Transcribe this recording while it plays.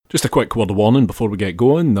Just a quick word of warning before we get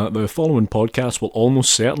going that the following podcast will almost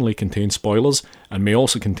certainly contain spoilers and may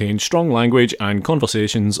also contain strong language and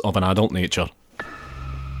conversations of an adult nature.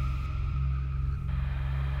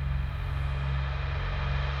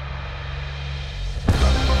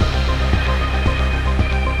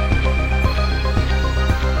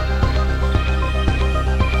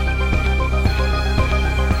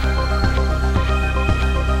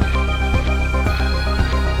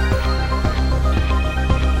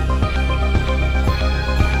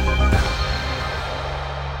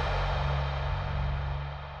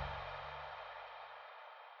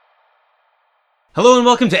 Hello and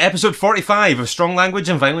welcome to episode 45 of Strong Language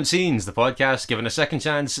and Violent Scenes, the podcast giving a second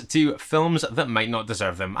chance to films that might not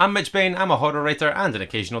deserve them. I'm Mitch Bain, I'm a horror writer and an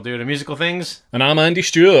occasional doer of musical things. And I'm Andy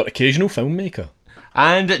Stewart, occasional filmmaker.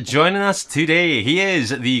 And joining us today, he is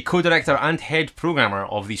the co-director and head programmer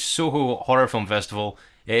of the Soho Horror Film Festival.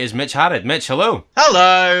 It is Mitch Harrod. Mitch, hello.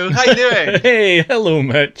 Hello, how you doing? Hey, hello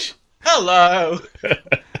Mitch. Hello.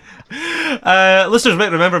 Listeners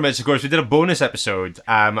might remember, Mitch, of course, we did a bonus episode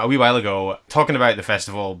a wee while ago talking about the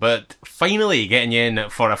festival, but finally getting you in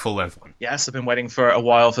for a full-length one. Yes, I've been waiting for a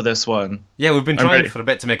while for this one. Yeah, we've been trying for a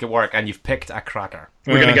bit to make it work, and you've picked a cracker.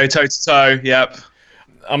 We're going to go toe-to-toe, yep.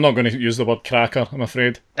 I'm not going to use the word cracker, I'm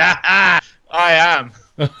afraid. I am.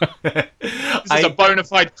 This is a bona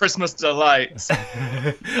fide Christmas delight.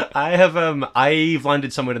 I've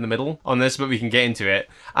landed somewhere in the middle on this, but we can get into it.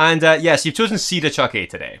 And yes, you've chosen Seed of Chucky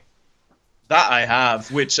today. That I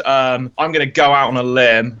have, which I'm going to go out on a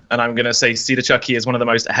limb, and I'm going to say Seed of Chucky is one of the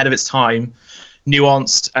most ahead of its time,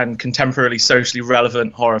 nuanced, and contemporarily socially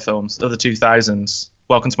relevant horror films of the 2000s.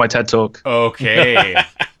 Welcome to my TED Talk. Okay.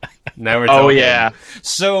 Now we're talking. Oh yeah.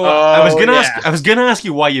 So I was gonna ask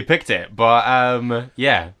you why you picked it, but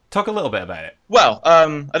yeah, talk a little bit about it. Well, I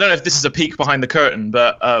don't know if this is a peek behind the curtain,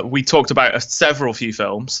 but we talked about several few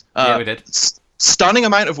films. Yeah, we did. Stunning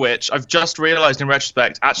amount of which I've just realised in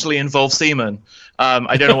retrospect actually involve semen.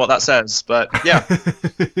 I don't know what that says, but yeah.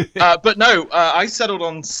 But no, I settled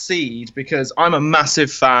on Seed because I'm a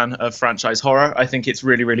massive fan of franchise horror. I think it's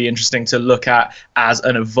really, really interesting to look at as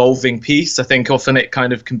an evolving piece. I think often it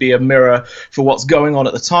kind of can be a mirror for what's going on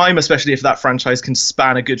at the time, especially if that franchise can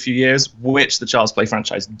span a good few years, which the Child's Play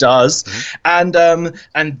franchise does. Mm-hmm.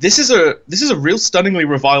 And this is a real stunningly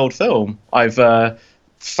reviled film. I've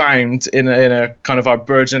found in a kind of our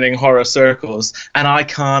burgeoning horror circles, and I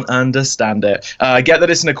can't understand it. I get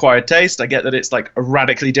that it's an acquired taste. I get that it's like a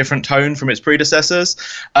radically different tone from its predecessors,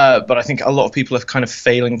 but I think a lot of people are kind of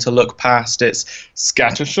failing to look past its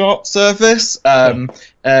scattershot surface, and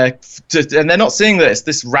they're not seeing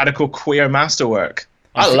this radical queer masterwork.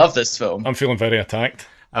 I love this film. I'm feeling very attacked.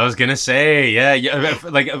 I was gonna say, yeah,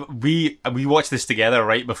 like we watched this together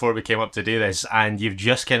right before we came up to do this, and you've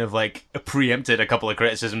just kind of like preempted a couple of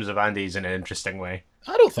criticisms of Andy's in an interesting way.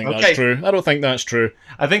 I don't think that's true. I don't think that's true.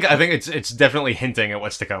 I think it's definitely hinting at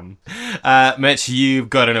what's to come. Mitch, you've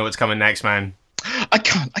got to know what's coming next, man. I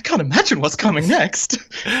can't imagine what's coming next.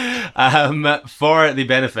 For the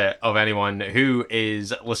benefit of anyone who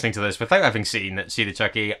is listening to this without having seen Seed of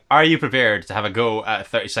Chucky, are you prepared to have a go at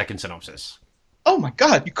a 30-second synopsis? Oh my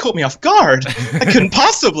god, you caught me off guard. I couldn't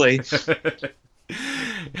possibly.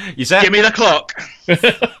 You said? Give me the clock.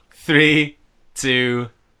 3, 2,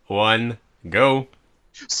 1, go.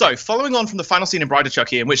 So, following on from the final scene in Bride of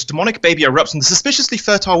Chucky, in which a demonic baby erupts from the suspiciously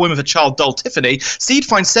fertile womb of a child doll, Tiffany, Seed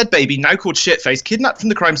finds said baby, now called Shitface, kidnapped from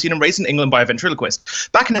the crime scene and raised in England by a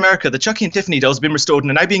ventriloquist. Back in America, the Chucky and Tiffany dolls have been restored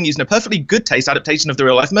and are now being used in a perfectly good taste adaptation of the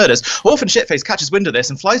real-life murders. Orphan Shitface catches wind of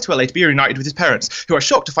this and flies to LA to be reunited with his parents, who are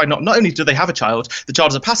shocked to find not only do they have a child, the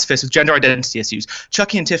child is a pacifist with gender identity issues.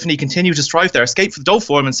 Chucky and Tiffany continue to strive their escape for the doll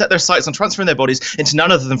form and set their sights on transferring their bodies into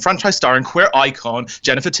none other than franchise-starring queer icon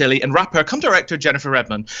Jennifer Tilly and rapper-cum-director Jennifer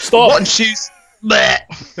Redmond. Stop! What shoes? That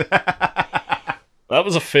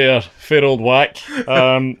was a fair old whack.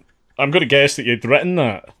 I'm going to guess that you'd written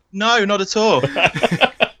that. No, not at all.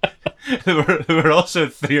 There were also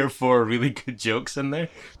 3 or 4 really good jokes in there.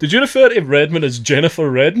 Did you refer to Redmond as Jennifer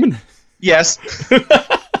Redmond? Yes.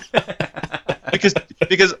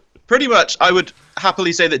 because pretty much I would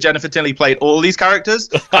happily say that Jennifer Tilly played all these characters,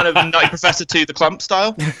 kind of Nutty Professor 2 the Clump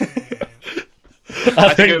style.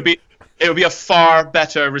 I think it would be a far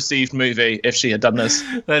better received movie if she had done this.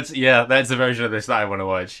 That's the version of this that I want to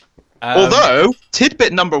watch. Although,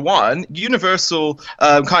 tidbit number 1, Universal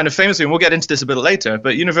kind of famously, and we'll get into this a bit later,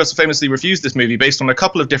 but Universal famously refused this movie based on a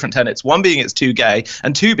couple of different tenets. One being it's too gay,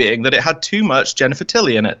 and 2 being that it had too much Jennifer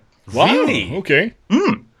Tilly in it. Wow, really? Okay.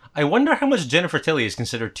 I wonder how much Jennifer Tilly is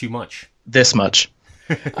considered too much. This much.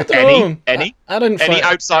 I don't know. Any I didn't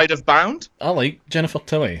outside of Bound? I like Jennifer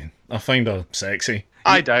Tilly. I find her sexy.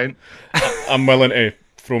 I don't. I'm willing to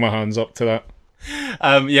throw my hands up to that.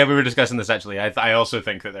 Yeah, we were discussing this actually. I also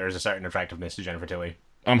think that there is a certain attractiveness to Jennifer Tilly.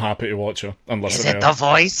 I'm happy to watch her and listen Is to it her. the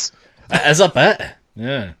voice? It is a bit.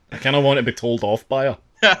 Yeah. I kind of want to be told off by her.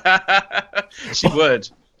 She would.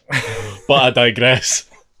 But I digress.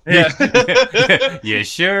 Yeah. You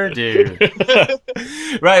sure do.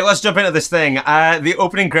 Right, let's jump into this thing. The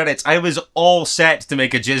opening credits. I was all set to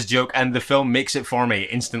make a jizz joke, and the film makes it for me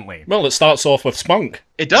instantly. Well, it starts off with Spunk.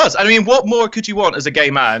 It does. I mean, what more could you want as a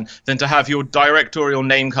gay man than to have your directorial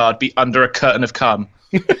name card be under a curtain of cum?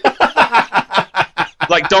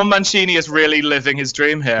 Like, Don Mancini is really living his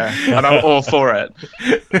dream here, and I'm all for it.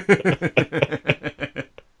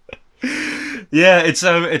 Yeah,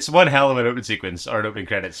 it's one hell of an open sequence, or an opening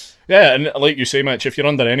credits. Yeah, and like you say, Mitch, if you're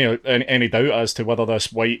under any doubt as to whether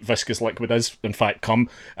this white viscous liquid is in fact cum,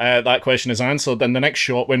 that question is answered in the next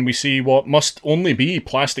shot when we see what must only be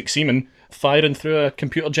plastic semen firing through a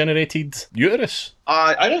computer-generated uterus.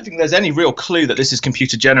 I don't think there's any real clue that this is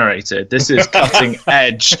computer generated. This is cutting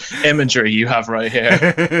edge imagery you have right here.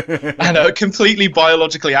 And a completely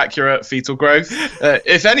biologically accurate fetal growth.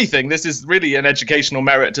 If anything, this is really an educational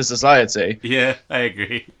merit to society. Yeah, I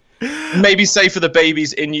agree. Maybe say for the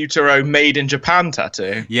baby's in utero made in Japan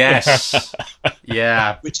tattoo. Yes.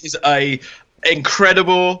 Yeah. Which is a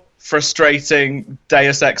incredible, frustrating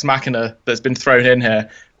Deus Ex Machina that's been thrown in here.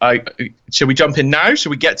 Should we jump in now? Should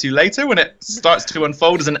we get to later when it starts to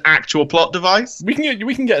unfold as an actual plot device? We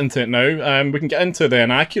can get into it now. We can get into the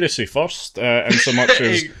inaccuracy first, in so much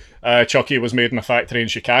as Chucky was made in a factory in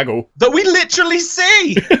Chicago. That we literally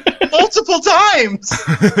see multiple times,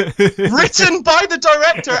 written by the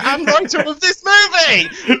director and writer of this movie.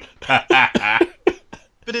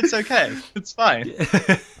 But it's okay. It's fine.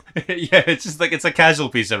 Yeah, it's just like it's a casual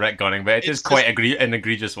piece of retconning, but it is quite an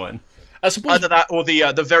egregious one. I suppose Either that or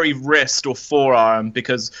the very wrist or forearm,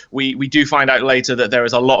 because we do find out later that there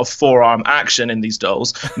is a lot of forearm action in these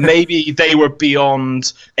dolls. Maybe they were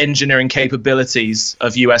beyond engineering capabilities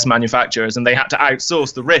of US manufacturers and they had to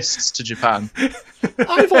outsource the wrists to Japan.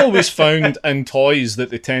 I've always found in toys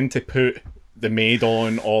that they tend to put the made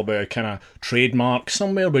on or the kind of trademark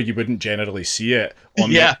somewhere where you wouldn't generally see it.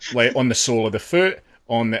 On like on the sole of the foot,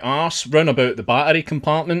 on the arse, round about the battery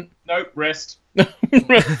compartment. Nope, wrist.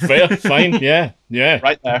 Fair, fine, yeah.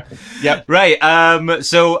 Right there. Yep. Right.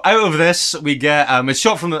 So out of this, we get it's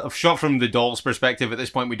shot from the doll's perspective. At this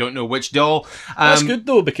point, we don't know which doll. That's good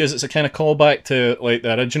though, because it's a kind of callback to like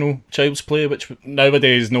the original Child's Play, which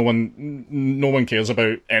nowadays no one cares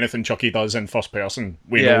about anything Chucky does in first person.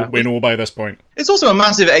 We know by this point. It's also a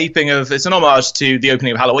massive aping of. It's an homage to the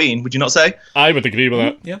opening of Halloween. Would you not say? I would agree with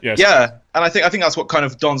that. Yeah. Yes. Yeah. And I think that's what kind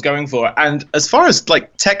of Don's going for. And as far as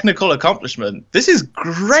like technical accomplishment, this is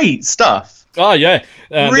great stuff. Oh yeah,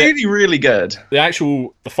 really good.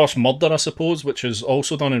 The first murder, I suppose, which is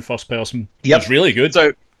also done in first person, Yep. is really good.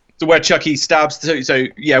 So where Chucky stabs. So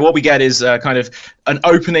yeah, what we get is kind of an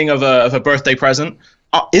opening of a birthday present.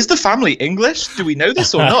 Is the family English? Do we know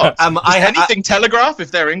this or not? Anything telegraph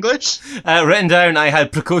if they're English? Written down, I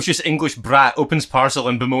had precocious English brat opens parcel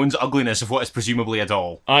and bemoans ugliness of what is presumably a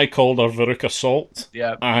doll. I called her Veruca Salt.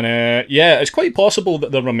 Yeah. And it's quite possible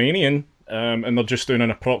that they're Romanian, and they're just doing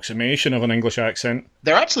an approximation of an English accent.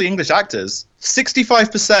 They're actually English actors.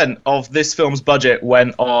 65% of this film's budget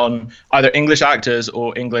went on either English actors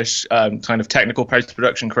or English kind of technical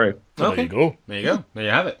post-production crew. So There you go. There you go. There you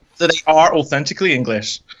have it. So they are authentically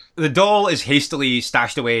English. The doll is hastily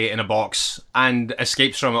stashed away in a box and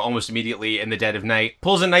escapes from it almost immediately in the dead of night.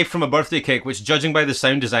 Pulls a knife from a birthday cake, which, judging by the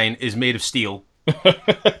sound design, is made of steel.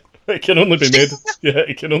 It can only be made. Yeah,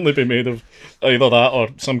 it can only be made of either that or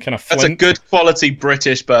some kind of flint. That's a good quality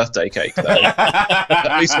British birthday cake, though.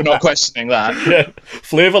 At least we're not questioning that. Yeah,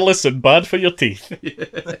 flavourless and bad for your teeth.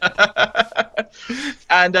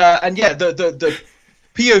 And yeah, the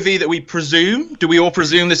POV that we presume. Do we all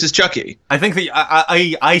presume this is Chucky? I think that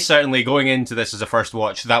I certainly, going into this as a first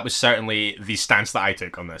watch, that was certainly the stance that I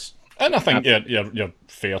took on this. And I think you're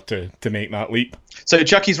fair to make that leap. So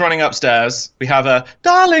Chucky's running upstairs. We have a,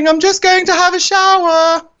 darling, I'm just going to have a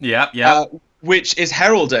shower. Yeah. Which is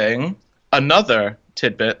heralding another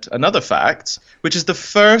tidbit, another fact, which is the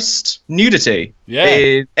first nudity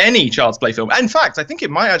in any Child's Play film. In fact, I think it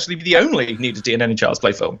might actually be the only nudity in any Child's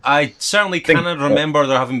Play film. I certainly cannot remember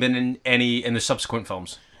there having been any in the subsequent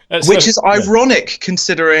films. Which is ironic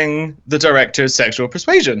considering the director's sexual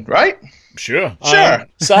persuasion, right? Sure.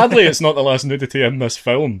 Sadly, it's not the last nudity in this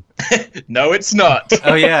film. No, it's not.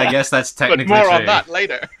 Oh yeah, I guess that's technically But more true. on that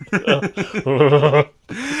later. But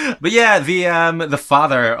yeah, the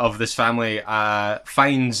father of this family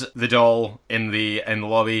finds the doll in the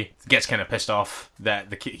lobby, gets kind of pissed off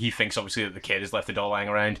that he thinks obviously that the kid has left the doll lying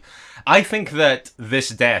around. I think that this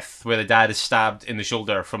death, where the dad is stabbed in the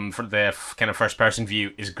shoulder from the kind of first person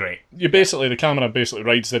view, is great. The camera basically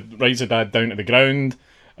rides the dad down to the ground,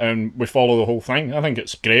 and we follow the whole thing. I think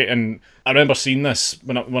it's great, and I remember seeing this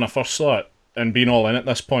when I first saw it and being all in at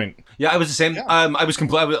this point. Yeah, I was the same. Yeah. I was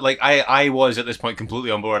completely I was at this point completely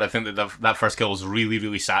on board. I think that first kill was really,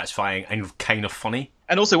 really satisfying and kind of funny.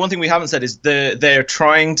 And also, one thing we haven't said is they're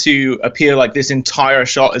trying to appear like this entire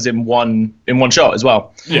shot is in one shot as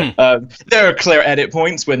well. Yeah. There are clear edit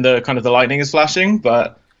points when the kind of the lightning is flashing,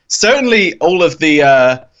 but certainly all of the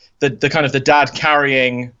kind of the dad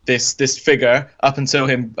carrying this figure up until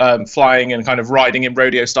him flying and kind of riding in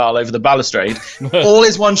rodeo style over the balustrade, all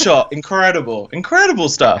is one shot. Incredible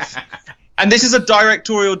stuff. And this is a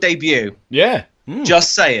directorial debut. Yeah.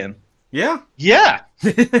 Just saying. Yeah. Yeah.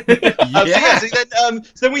 Yeah. So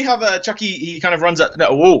then we have Chucky. He kind of runs up.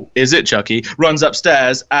 No, whoa, is it Chucky? Runs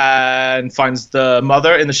upstairs and finds the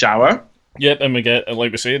mother in the shower. Yep, and we get,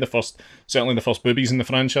 like we say, certainly the first boobies in the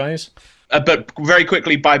franchise. But very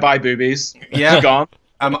quickly, bye boobies. Yeah, gone.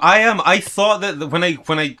 I thought that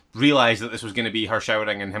when I realized that this was going to be her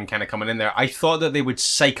shouting and him kind of coming in there, I thought that they would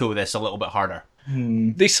psycho this a little bit harder.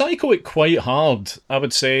 They psycho it quite hard, I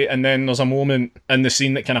would say, and then there's a moment in the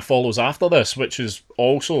scene that kind of follows after this, which is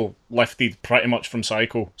also lifted pretty much from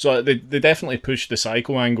Psycho. So they definitely push the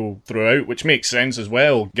Psycho angle throughout, which makes sense as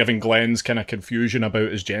well, given Glenn's kind of confusion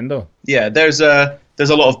about his gender. Yeah, there's a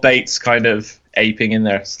lot of Bates kind of aping in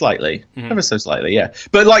there slightly, ever so slightly, yeah.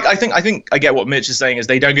 But like, I think I get what Mitch is saying is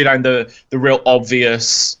they don't go down the real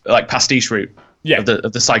obvious like pastiche route. Yeah.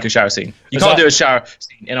 Of the psycho shower scene. You can't do a shower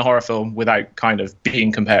scene in a horror film without kind of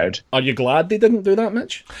being compared. Are you glad they didn't do that,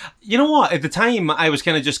 Mitch? You know what? At the time, I was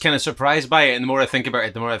kind of surprised by it, and the more I think about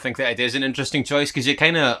it, the more I think that it is an interesting choice because it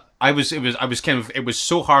was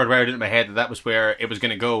so hardwired into my head that was where it was going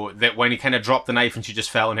to go. That when he kind of dropped the knife and she just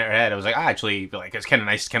fell on her head, I was like, actually, like it's kind of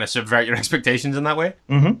nice to kind of subvert your expectations in that way.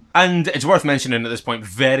 Mm-hmm. And it's worth mentioning at this point,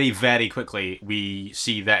 very, very quickly, we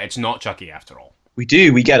see that it's not Chucky after all. We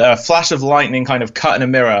do. We get a flash of lightning kind of cut in a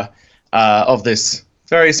mirror of this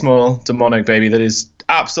very small demonic baby that is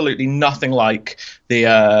absolutely nothing like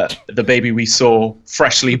the baby we saw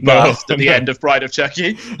freshly birthed at the end of Bride of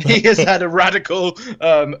Chucky. He has had a radical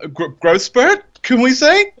growth spurt, can we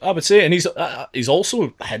say? I would say, and he's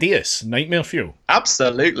also hideous, nightmare fuel.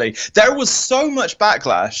 Absolutely. There was so much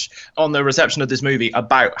backlash on the reception of this movie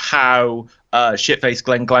about how shit-faced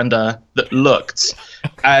Glenn Glenda that looked,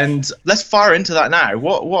 and let's fire into that now.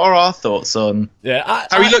 What are our thoughts on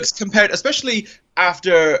how he looks compared, especially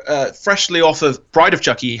after freshly off of Bride of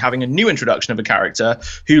Chucky, having a new introduction of a character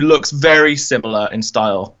who looks very similar in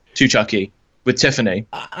style to Chucky with Tiffany.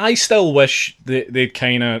 I still wish they'd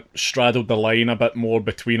kind of straddled the line a bit more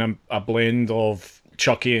between a blend of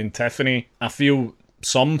Chucky and Tiffany. I feel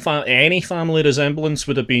any family resemblance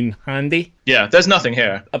would have been handy. Yeah, there's nothing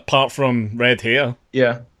here apart from red hair.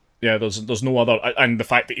 Yeah, there's no other, and the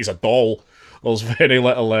fact that he's a doll. There's very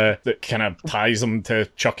little that kind of ties them to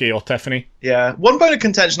Chucky or Tiffany. Yeah, one point of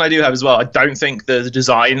contention I do have as well. I don't think the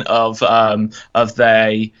design of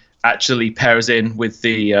they actually pairs in with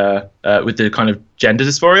the kind of gender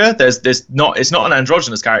dysphoria. It's not an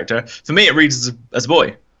androgynous character. For me, it reads as a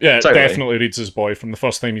boy. Yeah, it definitely reads as boy from the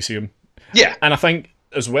first time you see him. Yeah, and I think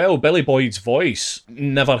as well, Billy Boyd's voice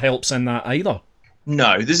never helps in that either.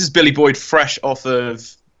 No, this is Billy Boyd fresh off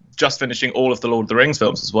of just finishing all of the Lord of the Rings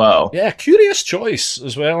films as well. Yeah, curious choice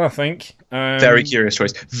as well, I think. Very curious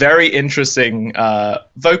choice. Very interesting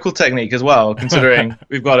vocal technique as well, considering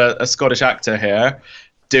we've got a Scottish actor here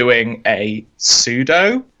doing a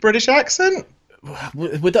pseudo-British accent.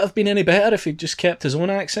 Would it have been any better if he'd just kept his own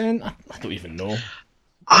accent? I don't even know.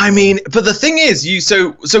 I mean, but the thing is,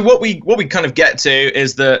 so what we kind of get to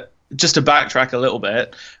is that, just to backtrack a little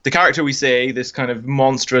bit, the character we see, this kind of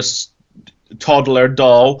monstrous toddler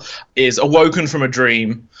doll, is awoken from a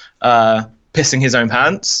dream, pissing his own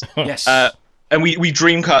pants. Yes. And we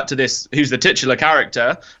dream cut to this, who's the titular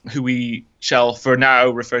character, who we shall for now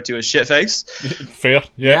refer to as Shitface. Fair,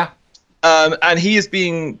 yeah. And he is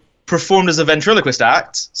being performed as a ventriloquist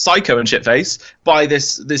act, Psycho and Shitface, by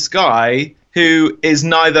this guy who is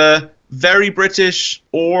neither very British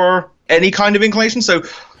or any kind of inclination. So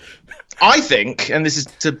I think, and this is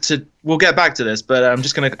we'll get back to this, but I'm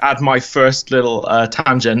just going to add my first little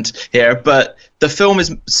tangent here. But the film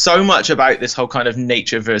is so much about this whole kind of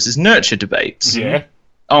nature versus nurture debate. Yeah.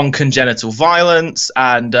 On congenital violence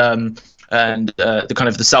and and the kind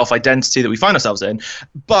of the self-identity that we find ourselves in.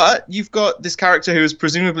 But you've got this character who has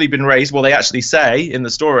presumably been raised. Well, they actually say in the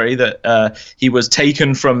story that he was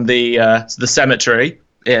taken from the cemetery.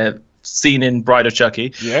 Seen in Bride of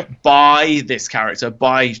Chucky, by this character,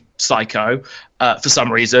 by Psycho, for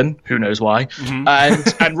some reason, who knows why,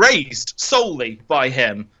 and raised solely by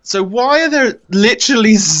him. So why are there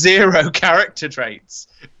literally zero character traits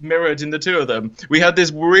mirrored in the two of them? We had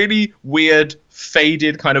this really weird,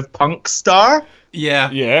 faded kind of punk star.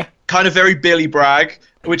 Yeah. Kind of very Billy Bragg,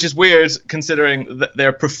 which is weird considering that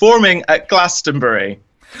they're performing at Glastonbury.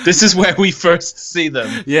 This is where we first see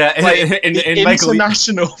them. Yeah, in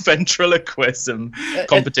international ventriloquism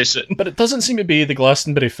competition. But it doesn't seem to be the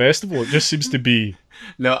Glastonbury Festival. It just seems to be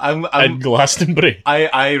in Glastonbury.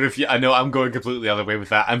 I refuse. I know I'm going completely the other way with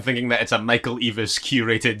that. I'm thinking that it's a Michael Eavis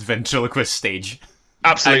curated ventriloquist stage.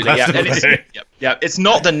 Absolutely, yeah. And it's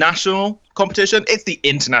not the national competition, it's the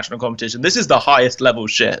international competition. This is the highest level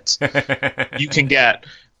shit you can get.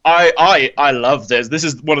 I love this. This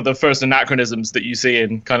is one of the first anachronisms that you see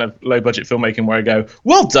in kind of low budget filmmaking where I go,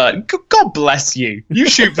 well done, God bless you. You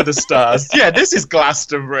shoot for the stars. Yeah, this is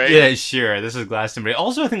Glastonbury. Yeah, sure, this is Glastonbury.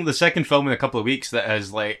 Also, I think the second film in a couple of weeks that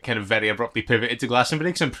has like kind of very abruptly pivoted to Glastonbury,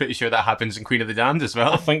 because I'm pretty sure that happens in Queen of the Damned as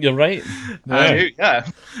well. I think you're right. Yeah.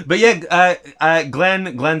 But yeah,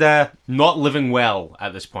 Glenda not living well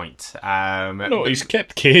at this point. No, he's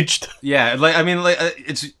kept caged. Yeah,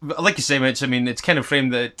 it's like you say, Mitch. I mean, it's kind of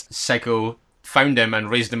framed that Psycho found him and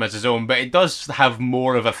raised him as his own, but it does have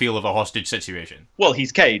more of a feel of a hostage situation. Well,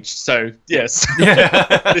 he's caged, so yes.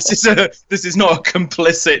 This is not a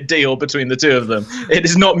complicit deal between the two of them. It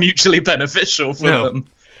is not mutually beneficial for them.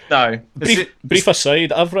 No. Brief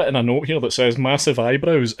aside, I've written a note here that says massive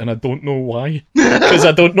eyebrows, and I don't know why, because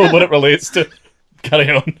I don't know what it relates to. Carry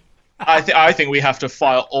on. I think we have to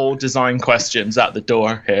file all design questions at the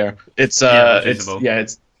door here. It's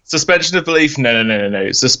suspension of belief.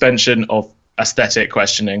 No. Suspension of aesthetic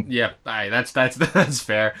questioning. Yeah, aye, that's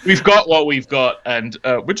fair. We've got what we've got, and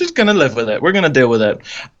we're just gonna live with it. We're gonna deal with it.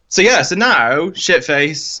 So now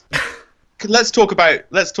shitface. Let's talk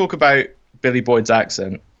about Billy Boyd's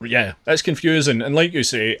accent. Yeah, that's confusing, and like you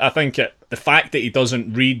say, I think the fact that he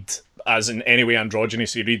doesn't read as in any way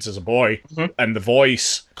androgynous, he reads as a boy, and the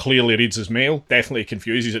voice clearly reads as male, definitely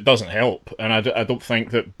confuses. It doesn't help, and I don't think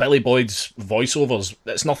that Billy Boyd's voiceovers,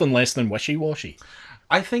 it's nothing less than wishy-washy.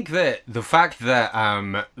 I think that the fact that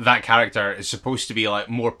that character is supposed to be like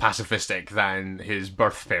more pacifistic than his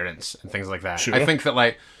birth parents and things like that. Sure. I think that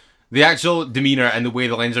like the actual demeanor and the way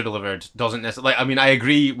the lines are delivered doesn't necessarily. I mean, I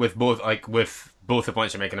agree with both the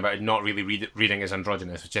points you're making about it not really reading as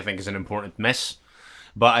androgynous, which I think is an important miss.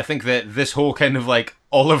 But I think that this whole kind of like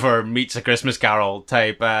Oliver meets a Christmas Carol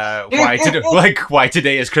type why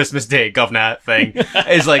today is Christmas Day, governor thing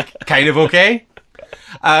is like kind of okay.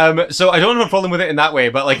 So I don't have a problem with it in that way,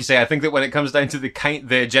 but like you say, I think that when it comes down to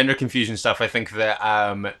the gender confusion stuff, I think that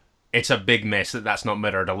it's a big miss that's not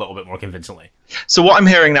mirrored a little bit more convincingly. So what I'm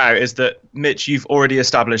hearing now is that, Mitch, you've already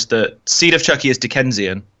established that Seed of Chucky is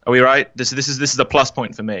Dickensian. Are we right? This is a plus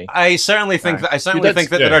point for me. I certainly think that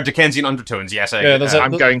there are Dickensian undertones. Yes,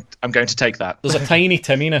 I'm going to take that. There's a tiny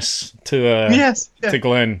Timminess to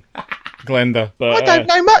Glenda. But, I don't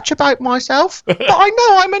know much about myself, but I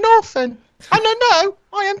know I'm an orphan, and I know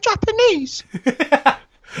I am Japanese.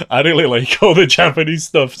 I really like all the Japanese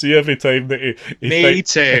stuff. See, every time that he Me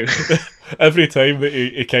too. Every time that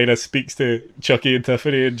he kind of speaks to Chucky and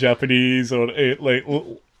Tiffany in Japanese, or like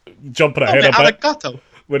jumping ahead a bit arigato.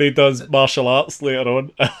 When he does martial arts later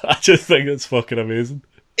on, I just think it's fucking amazing.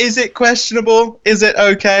 Is it questionable? Is it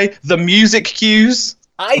okay? The music cues?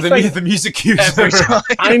 I think the music cues. Every time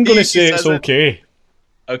I'm going to say it's okay.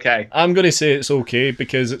 Okay. I'm going to say it's okay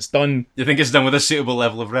because it's done... You think it's done with a suitable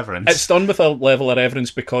level of reverence? It's done with a level of reverence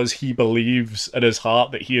because he believes in his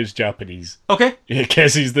heart that he is Japanese. Okay.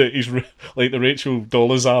 Because he's like the Rachel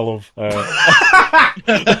Dolezal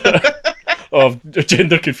of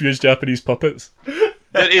gender-confused Japanese puppets.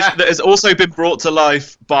 That has also been brought to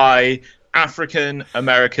life by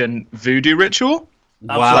African-American voodoo ritual.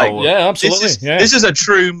 Wow. Yeah, absolutely. This is a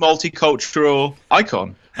true multicultural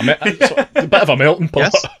icon. A bit of a melting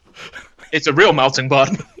pot. Yes. It's a real melting pot.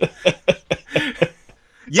 So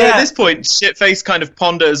at this point, Shitface kind of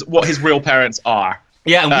ponders what his real parents are.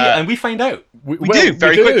 Yeah, and we find out. We do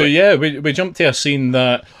very quickly. Yeah, we jump to a scene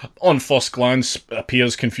that, on first glance,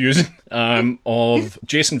 appears confusing, of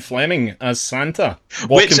Jason Fleming as Santa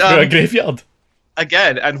walking through a graveyard.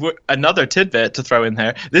 Again, and another tidbit to throw in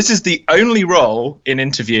there, this is the only role in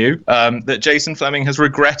Interview that Jason Fleming has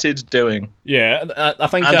regretted doing. Yeah, I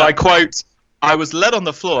think... And I quote, "I was led on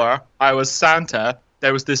the floor, I was Santa,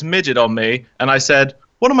 there was this midget on me, and I said,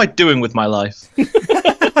 what am I doing with my life?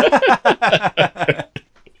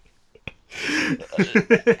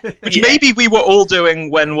 Which maybe we were all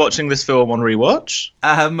doing when watching this film on rewatch.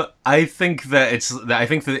 I think that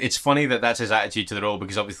it's funny that that's his attitude to the role,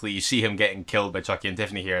 because obviously you see him getting killed by Chucky and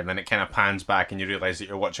Tiffany here, and then it kind of pans back and you realise that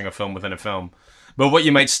you're watching a film within a film. But what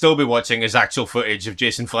you might still be watching is actual footage of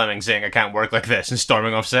Jason Fleming saying, "I can't work like this," and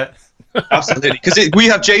storming off set. Absolutely, because we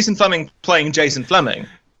have Jason Fleming playing Jason Fleming.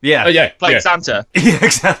 Yeah, Playing Santa. Yeah,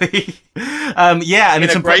 exactly. And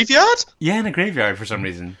it's a graveyard. Yeah, in a graveyard for some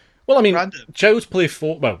reason. Well, I mean, Random. Child's Play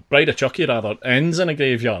 4, Bride of Chucky, rather, ends in a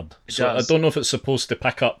graveyard. So does. I don't know if it's supposed to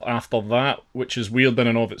pick up after that, which is weird in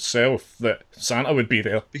and of itself, that Santa would be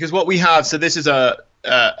there. Because what we have, so this is an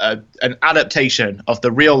adaptation of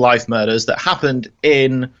the real life murders that happened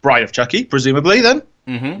in Bride of Chucky, presumably. Then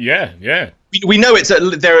Yeah. we know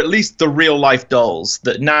they're at least the real life dolls.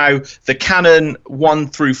 That now the canon 1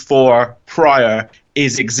 through 4 prior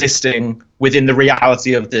is existing within the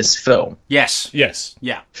reality of this film. Yes.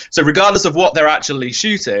 Yeah. So regardless of what they're actually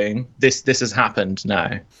shooting, this has happened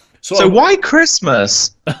now. So So why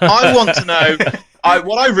Christmas? I want to know.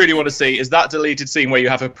 What I really want to see is that deleted scene where you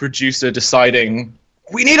have a producer deciding,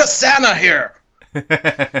 we need a Santa here.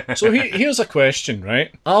 So here's a question,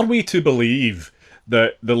 right? Are we to believe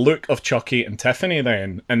that the look of Chucky and Tiffany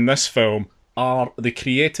then in this film are the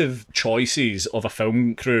creative choices of a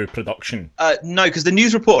film crew production? No, because the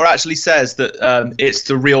news reporter actually says that it's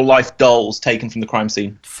the real life dolls taken from the crime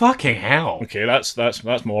scene. Fucking hell. Okay, that's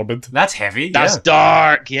morbid. That's heavy. That's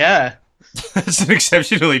dark, yeah. That's an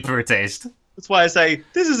exceptionally poor taste. That's why I say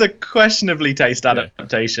this is a questionably taste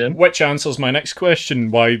adaptation. Which answers my next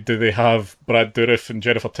question: why do they have Brad Dourif and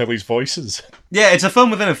Jennifer Tilly's voices? Yeah, it's a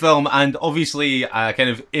film within a film, and obviously, kind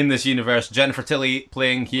of in this universe, Jennifer Tilly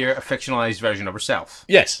playing here a fictionalized version of herself.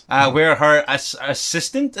 Yes. Where her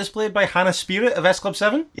assistant is played by Hannah Spirit of S Club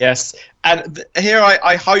 7. Yes, and here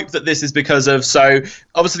I hope that this is because of, so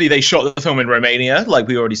obviously they shot the film in Romania, like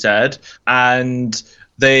we already said, and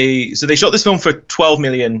they shot this film for $12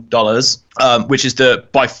 million, which is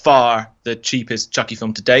by far the cheapest Chucky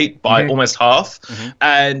film to date by almost half.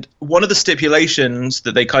 And one of the stipulations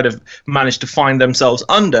that they kind of managed to find themselves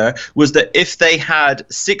under was that if they had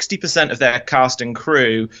 60% of their cast and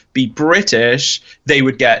crew be British, they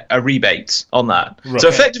would get a rebate on that. Right. So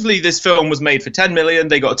effectively, this film was made for $10 million.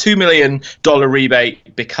 They got a $2 million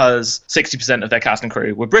rebate because 60% of their cast and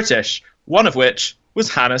crew were British, one of which was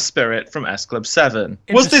Hannah Spirit from S Club 7.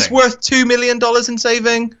 Was this worth $2 million in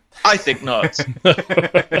saving? I think not.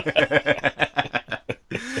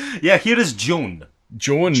 Yeah, here is Joan.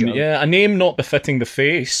 Joan, yeah, a name not befitting the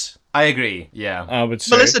face. I agree, yeah. I would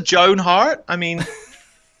say. Melissa Joan Hart? I mean...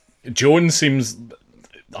 Joan seems...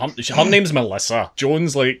 Her name's Melissa.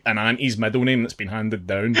 Joan's like an auntie's middle name that's been handed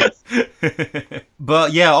down.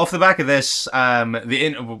 But yeah, off the back of this,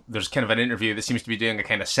 there's kind of an interview that seems to be doing a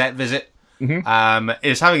kind of set visit.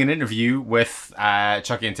 Is having an interview with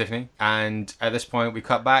Chucky and Tiffany, and at this point we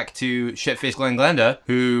cut back to shit-faced Glenn Glenda,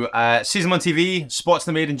 who sees them on TV, spots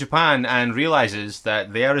them made in Japan, and realizes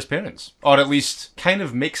that they are his parents, or at least kind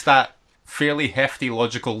of makes that fairly hefty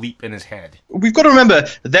logical leap in his head. We've got to remember,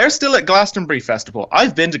 they're still at Glastonbury Festival.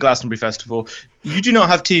 I've been to Glastonbury Festival. You do not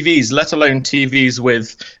have TVs, let alone TVs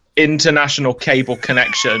with international cable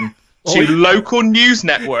connection to local news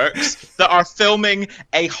networks that are filming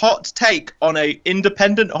a hot take on a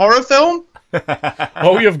independent horror film.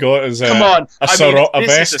 All you've got is Come on. a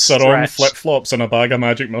vest, sarong, flip-flops, and a bag of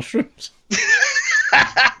magic mushrooms.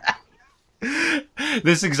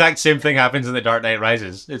 This exact same thing happens in The Dark Knight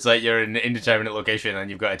Rises. It's like you're in an indeterminate location and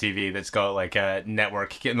you've got a TV that's got like a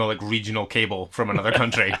network, like regional cable from another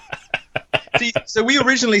country. See, so we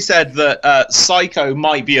originally said that Psycho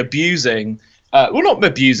might be abusing, well, not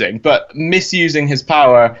abusing, but misusing his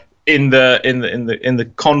power in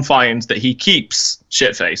the confines that he keeps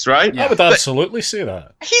Shitface, right? Yeah. I would absolutely say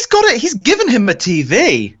that. He's got it. He's given him a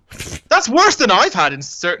TV. That's worse than I've had in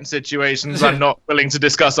certain situations I'm not willing to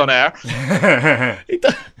discuss on air.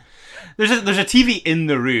 There's a TV in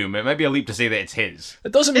the room. It might be a leap to say that it's his.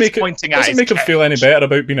 It doesn't make him feel any better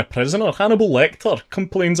about being a prisoner. Hannibal Lecter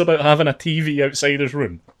complains about having a TV outside his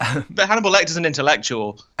room. But Hannibal Lecter's an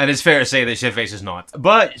intellectual. And it's fair to say that Shitface is not.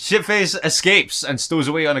 But Shitface escapes and stows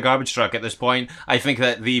away on a garbage truck at this point. I think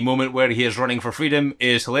that the moment where he is running for freedom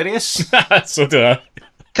is hilarious. So do I.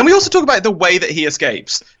 Can we also talk about the way that he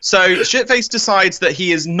escapes? So Shitface decides that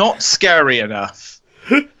he is not scary enough.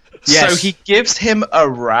 Yes. So he gives him a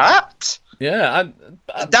rat? Yeah.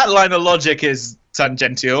 That line of logic is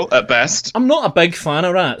tangential at best. I'm not a big fan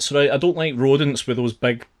of rats, right? I don't like rodents with those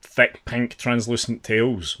big thick, pink, translucent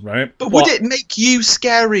tails, right? But would it make you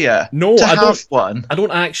scarier No, to I have don't. one? I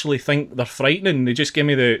don't actually think they're frightening. They just give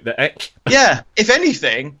me the ick. Yeah, if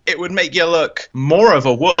anything, it would make you look more of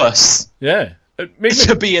a wuss Yeah. It made me-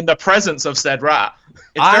 to be in the presence of said rat.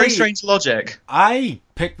 It's very strange logic. I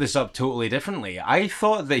picked this up totally differently. I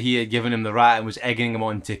thought that he had given him the rat and was egging him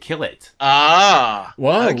on to kill it. Ah.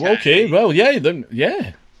 Wow. Okay. Well, yeah. Then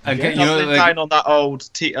yeah. And Yeah. you know, Doubling like, down on that old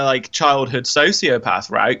childhood sociopath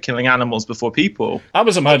route, killing animals before people. I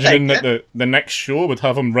was imagining Okay, that the next show would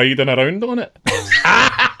have him riding around on it.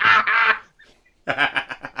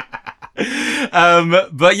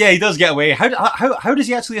 but yeah, he does get away. How does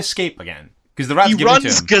he actually escape again? Because the rat's He given to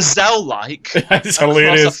runs him. gazelle-like It's across a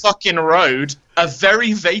hilarious. fucking road, a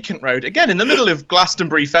very vacant road, again in the middle of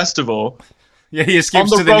Glastonbury Festival. Yeah, he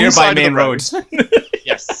escapes on to the the wrong nearby side of the main road. road.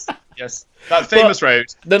 Yes, yes. That famous road,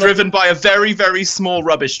 then- driven by a very, very small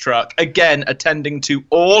rubbish truck, again attending to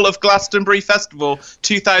all of Glastonbury Festival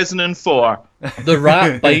 2004. The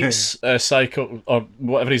rat bites Psycho, or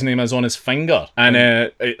whatever his name is, on his finger. And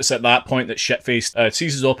it's at that point that Shitface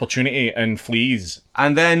seizes opportunity and flees.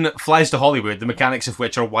 And then flies to Hollywood, the mechanics of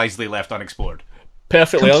which are wisely left unexplored.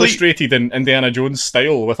 Perfectly Complete- illustrated in Indiana Jones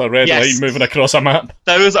style with a red Yes. line moving across a map.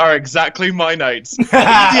 Those are exactly my notes.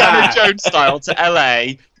 Indiana Jones style to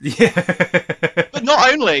LA. Yeah. But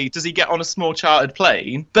not only does he get on a small chartered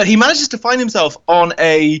plane, but he manages to find himself on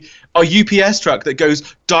a UPS truck that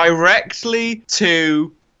goes directly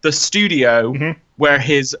to the studio where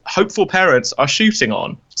his hopeful parents are shooting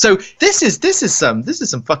on. So this is some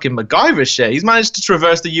fucking MacGyver shit. He's managed to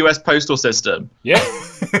traverse the US postal system Yeah.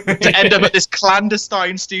 to end up at this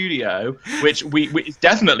clandestine studio, which it's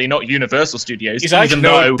definitely not Universal Studios, He's actually- even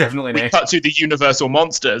No, though definitely we not. cut to the Universal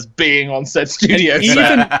monsters being on said studio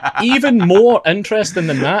set. even more interesting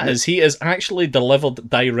than that is he is actually delivered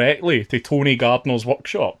directly to Tony Gardner's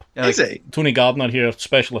workshop. Is he? Tony Gardner here,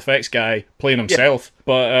 special effects guy, playing himself.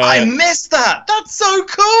 But I missed that. That's so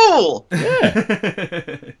cool.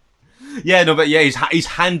 Yeah, no, but yeah, he's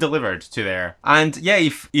hand delivered to there, and yeah,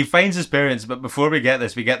 he finds his parents. But before we get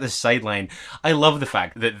this sideline. I love the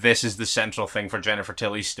fact that this is the central thing for Jennifer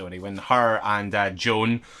Tilly's story when her and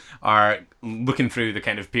Joan are looking through the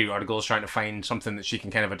kind of periodicals trying to find something that she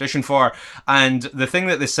can kind of audition for, and the thing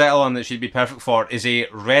that they settle on that she'd be perfect for is a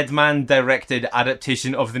Redman directed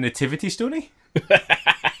adaptation of the Nativity story.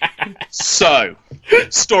 So,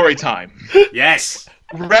 story time. Yes.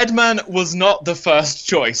 Redman was not the first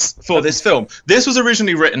choice for this film. This was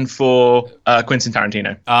originally written for Quentin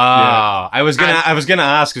Tarantino. I was gonna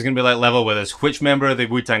ask. I was gonna be like level with us. Which member of the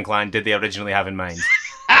Wu-Tang Clan did they originally have in mind?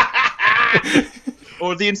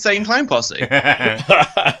 Or the Insane Clown Posse.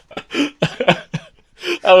 I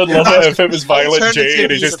would love it if it was Violent J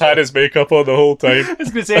and he just had his makeup on the whole time. I was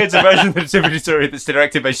gonna say it's a version of the Nativity story that's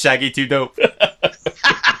directed by Shaggy 2 Dope.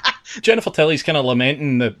 Jennifer Tilly's kind of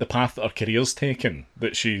lamenting the path that her career's taken,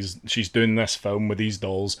 that she's doing this film with these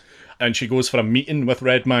dolls, and she goes for a meeting with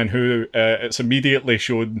Redman, who it's immediately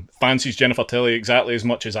shown fancies Jennifer Tilly exactly as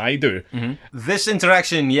much as I do. This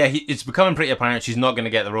interaction, it's becoming pretty apparent she's not going to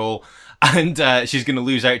get the role, and she's going to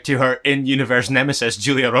lose out to her in-universe nemesis,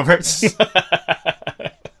 Julia Roberts.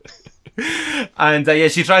 And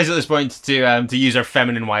she tries at this point to use her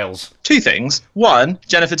feminine wiles. Two things. One,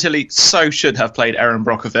 Jennifer Tilly so should have played Erin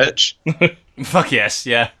Brockovich. Fuck yes,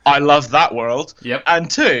 yeah. I love that world. Yep. And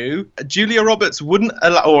two, Julia Roberts wouldn't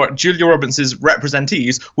allow, or Julia Roberts'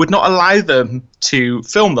 representees would not allow them to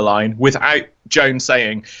film the line without Joan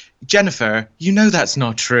saying, Jennifer, you know that's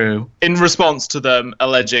not true. In response to them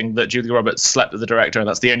alleging that Julia Roberts slept with the director, and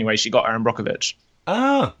that's the only way she got Erin Brockovich.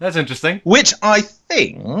 Oh, that's interesting. Which I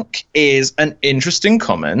think is an interesting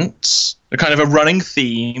comment, a kind of a running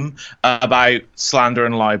theme about slander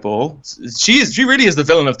and libel. She really is the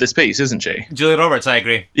villain of this piece, isn't she? Julia Roberts, I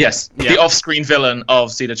agree. Yes, Yeah. the off-screen villain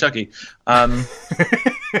of Cedar Chucky. But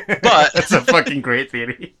That's a fucking great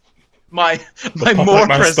theory. my puppet more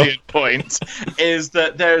master. prescient point is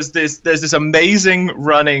that there's this amazing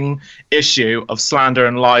running issue of slander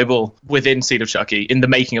and libel within Seed of Chucky, in the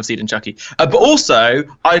making of Seed and Chucky. But also,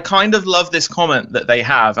 I kind of love this comment that they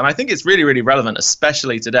have, and I think it's really, really relevant,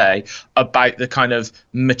 especially today, about the kind of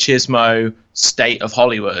machismo state of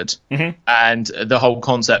Hollywood and the whole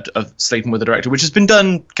concept of sleeping with a director, which has been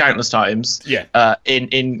done countless times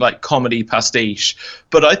in like comedy pastiche.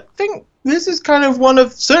 But I think this is kind of one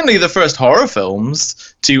of certainly the first horror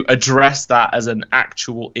films to address that as an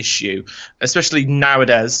actual issue, especially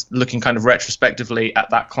nowadays, looking kind of retrospectively at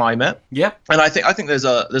that climate. Yeah. And I think there's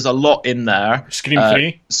a lot in there. Scream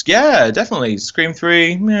 3? Yeah, definitely. Scream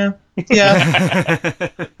 3, yeah. Yeah.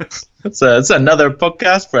 It's another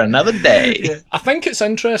podcast for another day. I think it's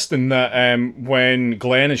interesting that when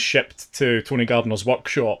Glenn is shipped to Tony Gardner's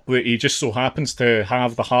workshop, that he just so happens to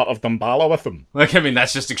have the heart of Damballa with him. Like, I mean,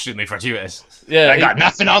 that's just extremely fortuitous. Yeah, I got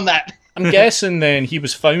nothing on that. I'm guessing then he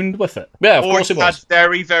was found with it. Yeah, of Or course he he had was.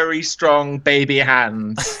 very, very strong baby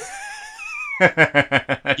hands.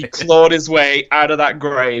 He clawed his way out of that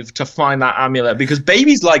grave to find that amulet, because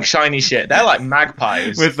babies like shiny shit. They're like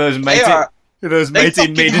magpies. With those They mighty, are- they made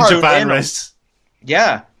fucking in hone Japan in on- wrists.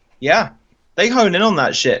 Yeah, yeah. They hone in on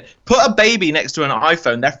that shit. Put a baby next to an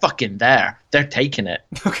iPhone, they're fucking there. They're taking it.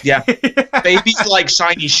 Yeah. Babies like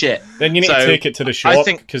shiny shit. Then you need to So, take it to the I shop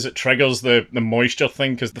think- because it triggers the moisture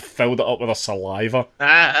thing because they filled it up with a saliva.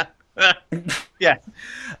 Yeah.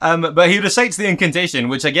 But he recites the incantation,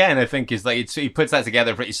 which again I think is like he puts that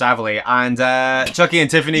together pretty savvily. And Chucky and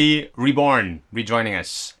Tiffany rejoining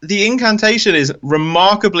us. The incantation is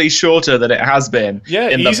remarkably shorter than it has been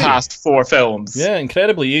in easy. the past 4 films. Yeah,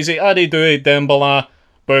 incredibly easy. Adi Dui, Dembala,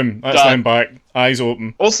 boom, that's Done. them back, eyes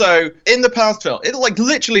open. Also, in the past film, it like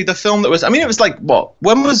literally the film that was. I mean, it was like what?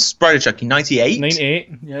 When was Bride of Chucky? 98. 98,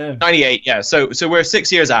 yeah. 98. Yeah. So we're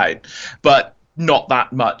 6 years out, but not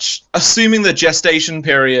that much. Assuming the gestation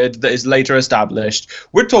period that is later established,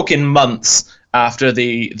 we're talking months after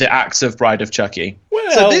the acts of Bride of Chucky.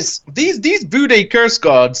 Well- So these voodoo curse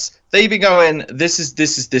gods. They be going, this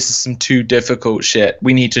is some too difficult shit.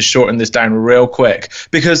 We need to shorten this down real quick.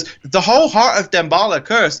 Because the whole Heart of Damballa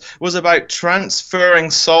curse was about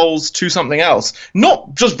transferring souls to something else,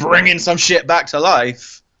 not just bringing some shit back to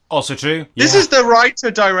life. Also true. This is the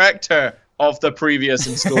writer-director of the previous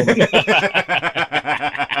installment.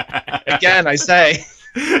 Again, I say,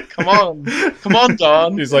 come on,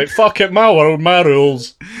 Don. He's like, fuck it, my world, my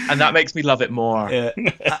rules. And that makes me love it more. Yeah.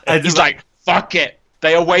 He's like, fuck it.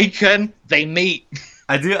 They awaken, they meet.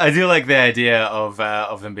 I do like the idea of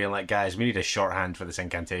them being like, guys, we need a shorthand for this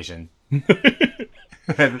incantation.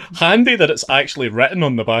 Handy that it's actually written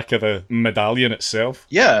on the back of the medallion itself.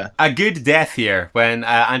 Yeah. A good death here when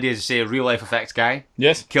Andy, as you say, a real life effects guy,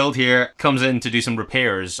 Yes. killed here, comes in to do some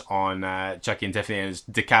repairs on Chucky and Tiffany and is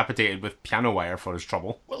decapitated with piano wire for his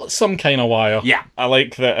trouble. Well, it's some kind of wire. Yeah. I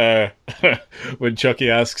like that when Chucky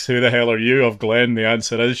asks, who the hell are you, of Glenn, the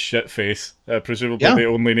answer is Shitface. Presumably Yeah. the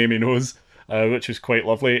only name he knows. Which is quite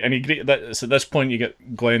lovely. And he so at this point you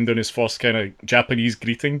get Glenn doing his first kind of Japanese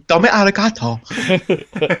greeting. Dame arigato.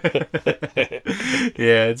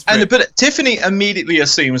 Yeah, it's But Tiffany immediately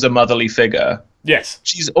assumes a motherly figure. Yes.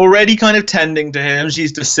 She's already kind of tending to him.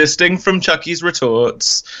 She's desisting from Chucky's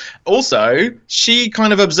retorts. Also, she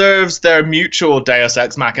kind of observes their mutual Deus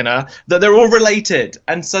Ex Machina, that they're all related.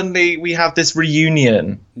 And suddenly we have this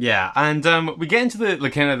reunion. Yeah, and we get into the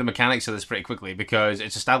kind of the mechanics of this pretty quickly because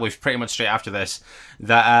it's established pretty much straight after this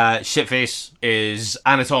that Shitface is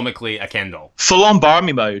anatomically a Ken doll. Full on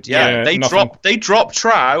Barmy mode. Yeah, Yeah, they nothing. drop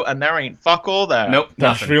Trow and there ain't fuck all there. Nope,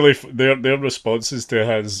 That's nothing. really their responses to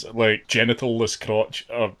his like genitalless crotch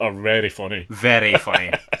are very funny. Very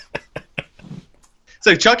funny.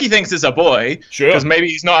 So Chucky thinks it's a boy. Sure. Because maybe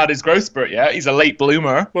he's not had his growth spurt yet. He's a late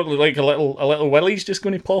bloomer. What, like a little Willie's just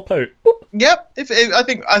going to pop out. Yep. I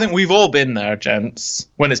think we've all been there, gents,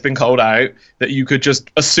 when it's been called out that you could just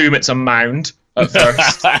assume it's a mound at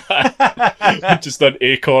first. Just an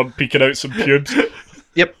acorn peeking out some pubes.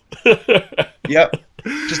 Yep. Yep.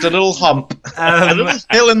 Just a little hump. A little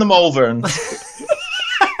hill in the Malvern.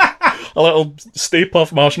 A little Stay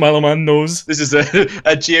Puft Marshmallow Man nose. This is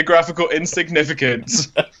a geographical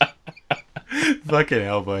insignificance. Fucking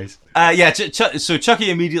hell, boys. Yeah, so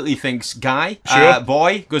Chucky immediately thinks guy. Sure.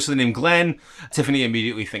 Boy, goes to the name Glenn. Tiffany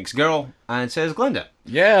immediately thinks girl and says Glenda.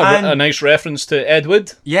 Yeah, And- a nice reference to Ed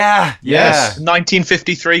Wood. Yeah, Yes.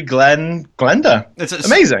 1953 Glenda. It's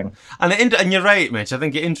Amazing. And you're right, Mitch. I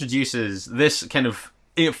think it introduces this kind of...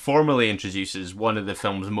 It formally introduces one of the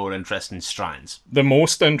film's more interesting strands. The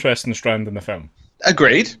most interesting strand in the film.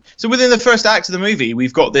 Agreed. So within the first act of the movie,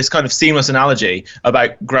 we've got this kind of seamless analogy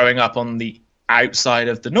about growing up on the outside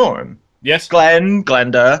of the norm. Yes.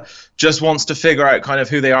 Glenda just wants to figure out kind of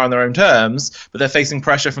who they are on their own terms, but they're facing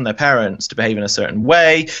pressure from their parents to behave in a certain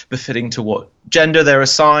way, befitting to what gender they're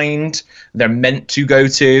assigned, they're meant to go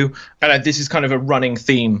to. And this is kind of a running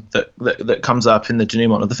theme that comes up in the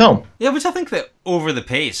denouement of the film. Yeah, which I think that over the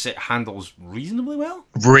pace it handles reasonably well.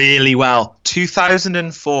 Really well.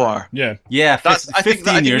 2004. Yeah. Yeah, That's- I think 15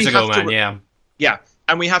 that- I think years we ago, have to man, yeah. Yeah.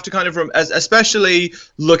 And we have to kind of, especially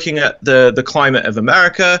looking at the climate of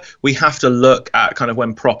America, we have to look at kind of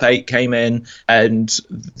when Prop 8 came in and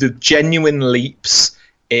the genuine leaps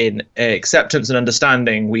in acceptance and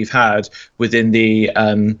understanding we've had within the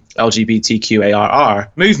LGBTQARR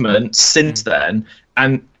movement since then.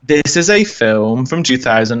 And this is a film from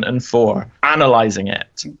 2004, analysing it.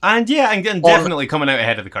 And definitely coming out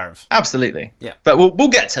ahead of the curve. Absolutely. Yeah. But we'll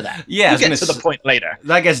get to that. Yeah, we'll get to the point later.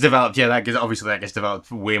 That gets developed, that gets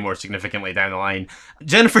developed way more significantly down the line.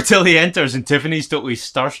 Jennifer Tilly enters and Tiffany's totally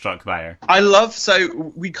starstruck by her.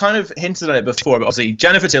 So we kind of hinted at it before, but obviously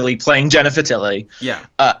Jennifer Tilly playing Jennifer Tilly. Yeah.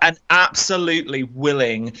 And absolutely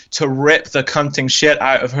willing to rip the cunting shit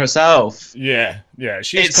out of herself. Yeah.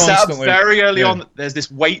 She's it's set up constantly very early on. There's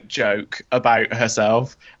this weight joke about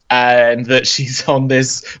herself, and that she's on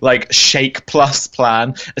this like Shake Plus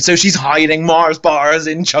plan, and so she's hiding Mars bars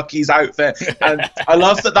in Chucky's outfit. And I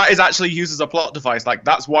love that is actually used as a plot device. Like,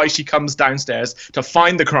 that's why she comes downstairs to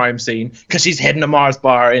find the crime scene, because she's hidden a Mars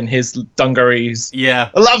bar in his dungarees.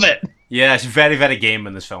 Yeah, I love it. Yeah, it's very, very game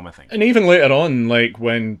in this film, I think. And even later on, like,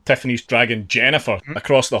 when Tiffany's dragging Jennifer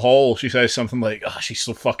across the hall, she says something like, "Oh, she's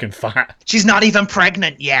so fucking fat." She's not even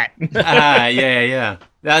pregnant yet. Yeah.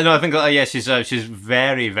 No, I think, she's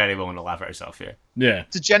very, very willing to laugh at herself here. Yeah.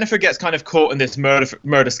 So Jennifer gets kind of caught in this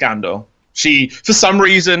murder scandal. She, for some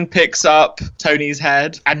reason, picks up Tony's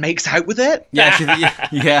head and makes out with it. Yeah,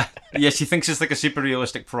 she thinks it's like a super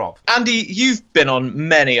realistic prop. Andy, you've been on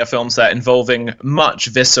many a film set involving much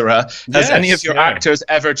viscera. Has any of your actors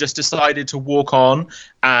ever just decided to walk on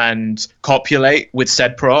and copulate with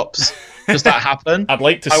said props? Does that happen? I'd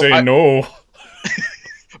like to say no.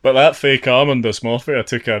 But that fake almond dysmorphia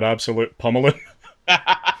took an absolute pummeling.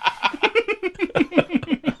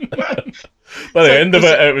 By the end of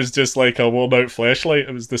it, it was just like a worn-out fleshlight.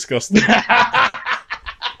 It was disgusting.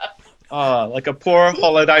 Like a poor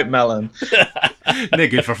hollowed-out melon. No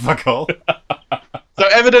good for fuck all. So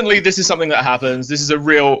evidently, this is something that happens. This is a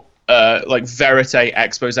real, verite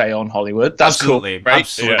expose on Hollywood. That's absolutely, cool, right?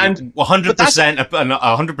 Absolutely, And 100%,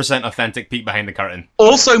 100% authentic peek behind the curtain.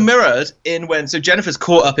 Also mirrored in when Jennifer's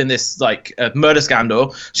caught up in this murder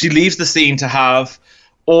scandal. She leaves the scene to have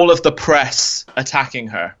all of the press attacking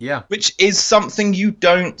her. Yeah. Which is something you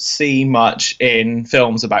don't see much in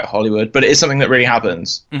films about Hollywood, but it is something that really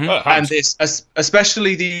happens. Mm-hmm. And this,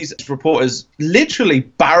 especially these reporters literally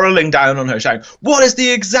barreling down on her, shouting, "What is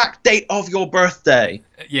the exact date of your birthday?"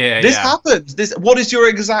 This happens. What is your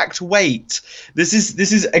exact weight? This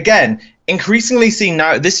is again increasingly seen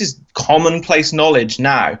now. This is commonplace knowledge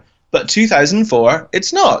now. But 2004,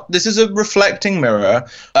 it's not. This is a reflecting mirror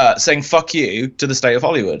saying fuck you to the state of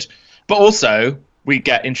Hollywood. But also, we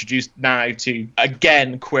get introduced now to,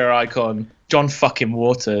 again, queer icon, John fucking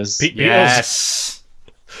Waters. Pete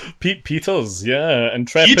Peters, yeah.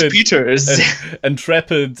 Pete Peters.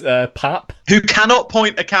 Intrepid pap. Who cannot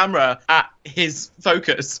point a camera at his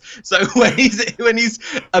focus. So when he's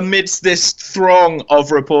amidst this throng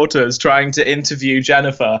of reporters trying to interview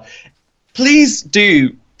Jennifer, please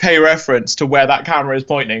do pay reference to where that camera is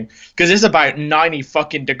pointing, because it's about 90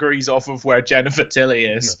 fucking degrees off of where Jennifer Tilly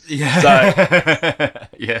is. Yeah. So,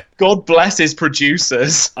 yeah. God bless his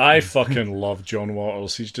producers. I fucking love John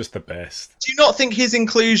Waters. He's just the best. Do you not think his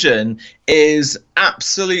inclusion is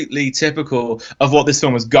absolutely typical of what this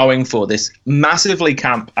film was going for? This massively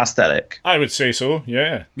camp aesthetic. I would say so.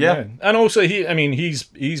 Yeah. And also,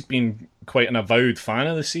 he's been quite an avowed fan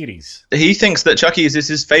of the series. He thinks that Chucky is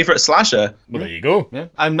his favourite slasher. Well, there you go. Yeah,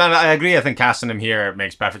 I agree. I think casting him here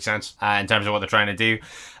makes perfect sense in terms of what they're trying to do.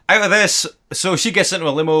 Out of this, so she gets into a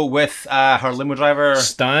limo with her limo driver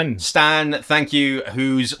Stan, thank you,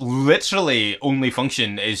 whose literally only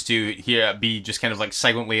function is to be just kind of like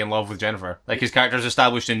silently in love with Jennifer. Like, his character's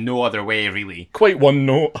established in no other way, really. Quite one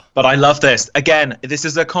note. But I love this. Again, this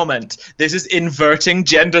is a comment. This is inverting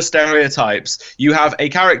gender stereotypes. You have a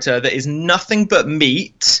character that is nothing but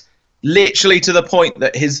meat, literally to the point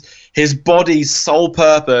that his body's sole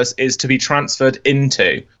purpose is to be transferred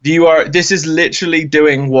into. This is literally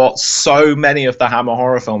doing what so many of the Hammer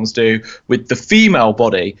horror films do with the female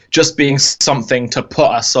body, just being something to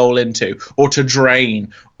put a soul into, or to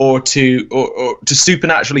drain, or to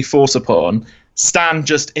supernaturally force upon. Stan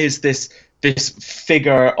just is this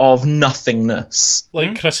figure of nothingness.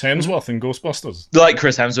 Like Chris Hemsworth in Ghostbusters. Like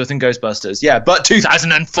Chris Hemsworth in Ghostbusters, yeah, but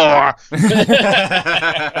 2004!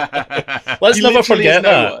 Let's He never literally forget is no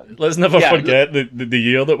that. one. Let's never forget the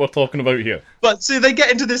year that we're talking about here. But so they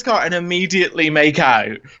get into this car and immediately make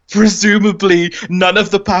out. Presumably, none of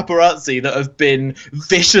the paparazzi that have been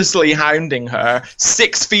viciously hounding her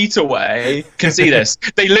 6 feet away can see this.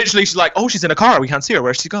 They literally, she's like, "Oh, she's in a car. We can't see her.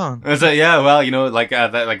 Where's she gone?" It's like, yeah, well,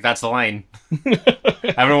 that's the line.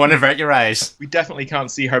 Everyone avert your eyes. We definitely can't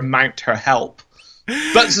see her mount her help.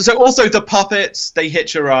 But so also the puppets, they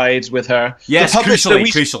hitch a ride with her. Yes, the puppets,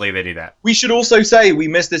 crucially they do that. we should also say, we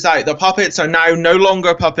missed this out, the puppets are now no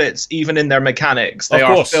longer puppets even in their mechanics. They Of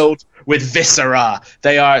are course. filled with viscera.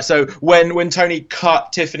 They are, so when Tony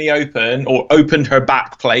cut Tiffany open, or opened her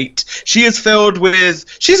back plate, she is filled with,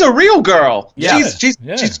 she's a real girl. Yeah.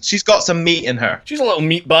 She's got some meat in her. She's a little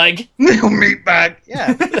meat bag. Little meat bag.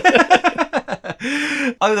 Yeah.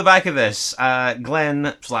 Out of the back of this,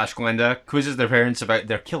 Glenn/Glenda quizzes their parents about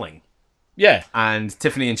their killing. Yeah. And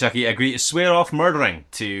Tiffany and Chucky agree to swear off murdering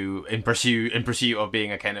in pursuit of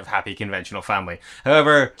being a kind of happy conventional family.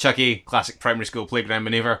 However, Chucky, classic primary school playground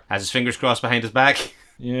maneuver, has his fingers crossed behind his back.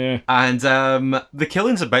 Yeah. And the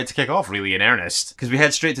killing's about to kick off really in earnest, because we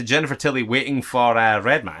head straight to Jennifer Tilly waiting for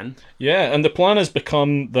Redman. Yeah, and the plan has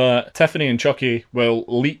become that Tiffany and Chucky will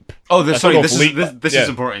leap. Oh, I sorry, don't know this if is leap- this yeah. is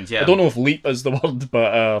important. Yeah, I don't know if leap is the word,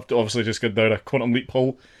 but I've obviously just got down a quantum leap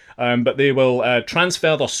hole. But they will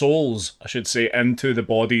transfer their souls, I should say, into the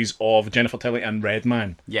bodies of Jennifer Tilly and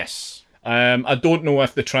Redman. Yes. I don't know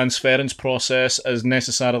if the transference process is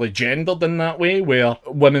necessarily gendered in that way, where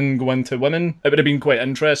women go into women. It would have been quite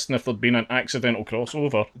interesting if there'd been an accidental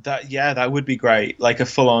crossover. That would be great. Like a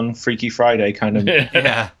full-on Freaky Friday kind of.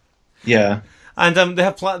 Yeah. Yeah. And they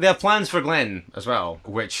have plans for Glenn as well,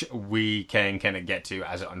 which we can kind of get to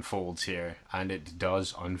as it unfolds here, and it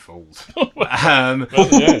does unfold.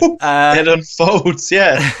 It unfolds,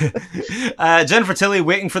 yeah. Jennifer Tilly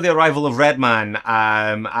waiting for the arrival of Redman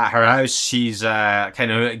at her house. She's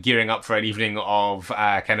kind of gearing up for an evening of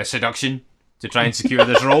kind of seduction to try and secure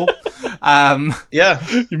this role. Yeah.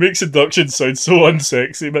 You make seduction sound so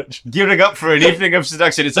unsexy, Mitch. Gearing up for an evening of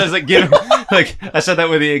seduction. It sounds like like I said that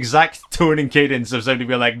with the exact tone and cadence of somebody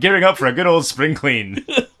being like gearing up for a good old spring clean.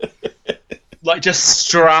 Like just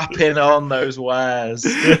strapping on those wares.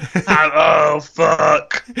 Oh,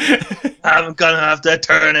 fuck. I'm gonna have to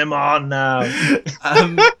turn him on now.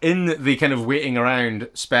 In the kind of waiting around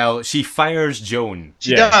spell, she fires Joan.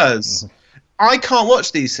 She does. I can't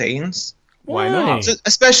watch these scenes. Why not? So,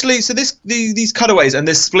 especially these cutaways and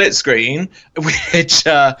this split screen, which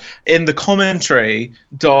in the commentary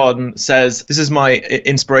Don says this is my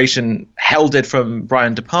inspiration, held it from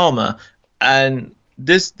Brian De Palma, and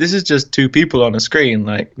this is just two people on a screen.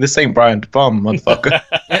 Like, this ain't Brian De Palma, motherfucker.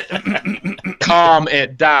 Calm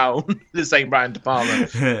it down. This ain't Brian De Palma.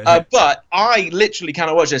 But I literally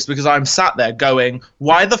cannot watch this because I'm sat there going,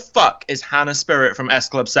 why the fuck is Hannah Spirit from S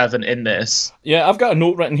Club 7 in this? Yeah, I've got a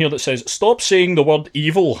note written here that says, stop saying the word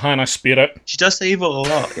evil, Hannah Spirit. She does say evil a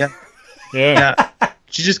lot, yeah. Yeah. Yeah.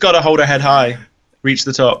 She just got to hold her head high, reach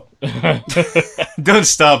the top. Don't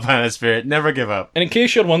stop, Hannah Spirit. Never give up. And in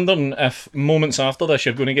case you're wondering if moments after this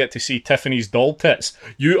you're going to get to see Tiffany's doll tits,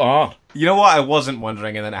 you are. You know what? I wasn't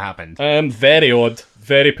wondering, and then it happened. Very odd,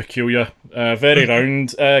 very peculiar, very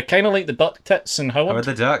round, kind of like the duck tits in Howard Howard.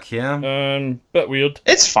 the Duck, yeah. Bit weird.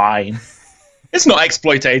 It's fine. It's not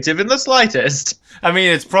exploitative in the slightest. I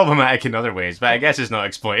mean, it's problematic in other ways, but I guess it's not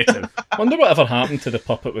exploitative. Wonder whatever happened to the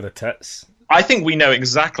puppet with the tits. I think we know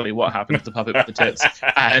exactly what happened to the puppet with the tits,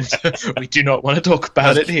 and we do not want to talk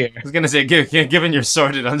about it here. I was going to say, given your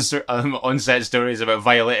sordid on-set stories about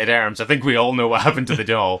violated arms, I think we all know what happened to the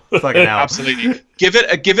doll. Fucking hell. Absolutely. Give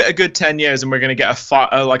it a good 10 years, and we're going to get a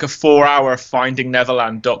 4-hour Finding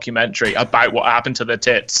Neverland documentary about what happened to the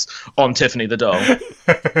tits on Tiffany the doll.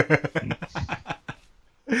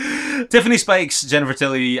 Tiffany spikes Jennifer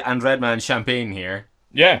Tilly and Redman champagne here,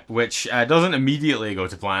 Yeah. which doesn't immediately go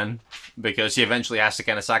to plan, because she eventually has to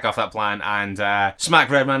kind of sack off that plan and smack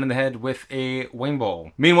Redman in the head with a wine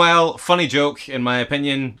ball. Meanwhile, funny joke, in my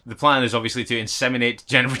opinion, the plan is obviously to inseminate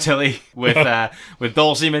Jennifer Tilly with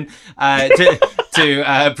doll semen.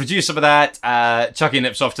 To produce some of that, Chucky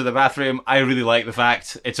nips off to the bathroom. I really like the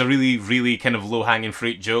fact it's a really, really kind of low-hanging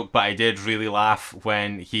fruit joke, but I did really laugh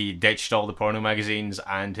when he ditched all the porno magazines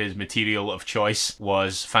and his material of choice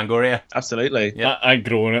was Fangoria. Absolutely. Yeah. I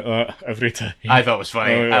groan at that every time. I thought it was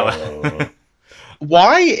funny. Oh.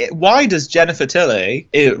 Why does Jennifer Tilly,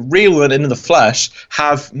 real and in the flesh,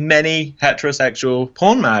 have many heterosexual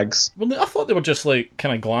porn mags? Well, I thought they were just like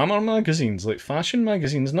kind of glamour magazines, like fashion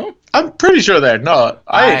magazines, no? I'm pretty sure they're not.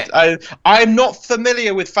 I'm not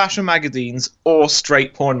familiar with fashion magazines or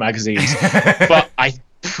straight porn magazines, but I'm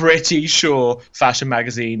pretty sure fashion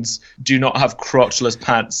magazines do not have crotchless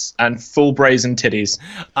pants and full brazen titties.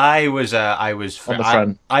 I was on the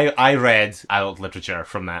front. I read adult literature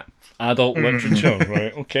from that. Adult literature,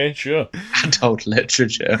 right? Okay, sure. Adult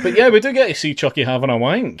literature. But yeah, we do get to see Chucky having a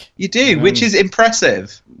wank. You do, which is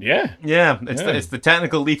impressive. Yeah. Yeah, it's the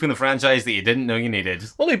technical leap in the franchise that you didn't know you needed.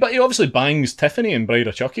 Well, but he obviously bangs Tiffany in Bride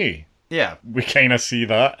of Chucky. Yeah. we kind of see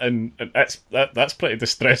that, and that's pretty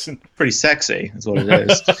distressing. Pretty sexy is what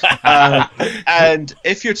it is. And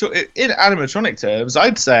if you're in animatronic terms,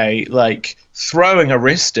 I'd say like throwing a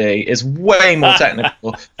wristy is way more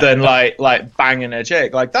technical than like banging a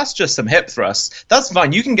chick. Like that's just some hip thrusts. That's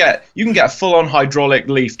fine. You can get a full on hydraulic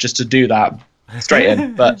leaf just to do that straight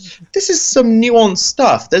in. But this is some nuanced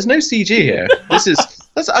stuff. There's no CG here.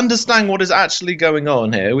 Let's understand what is actually going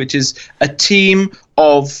on here, which is a team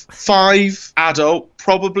of 5 adult,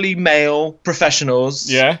 probably male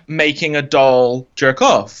professionals making a doll jerk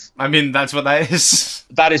off. I mean, that's what that is.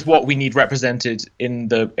 That is what we need represented in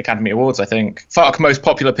the Academy Awards, I think. Fuck most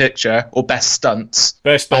popular picture or best stunts.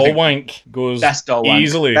 Best doll wank goes best doll wank.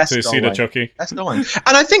 easily Best to doll see the wank. Chucky. Best doll wank.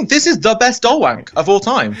 And I think this is the best doll wank of all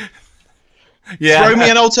time. Yeah. Throw me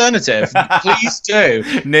an alternative. Please do.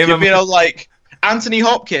 Name Give me him. like Anthony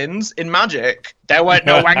Hopkins in Magic. There weren't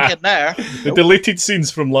no wank in there. The deleted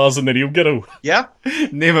scenes from Lars and the Real Girl. Yeah.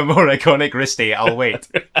 Name a more iconic wristy. I'll wait.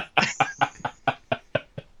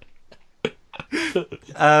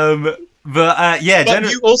 Yeah.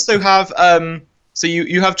 But you also have so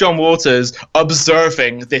you have John Waters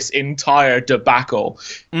observing this entire debacle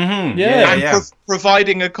and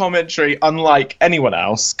providing a commentary unlike anyone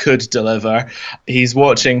else could deliver. He's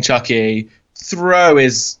watching Chucky throw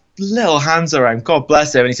his little hands around, God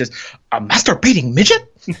bless him, and he says, "A masturbating midget?"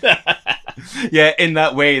 Yeah, in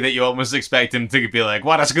that way that you almost expect him to be like,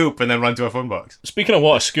 "What a scoop," and then run to a phone box. Speaking of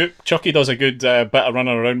what a scoop, Chucky does a good bit of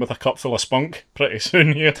running around with a cup full of spunk pretty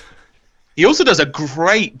soon here. He also does a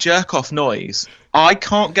great jerk-off noise. I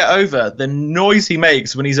can't get over the noise he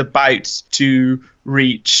makes when he's about to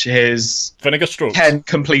reach his Vinegar strokes. Ken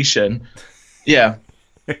completion. Yeah.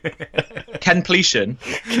 Kenpletion.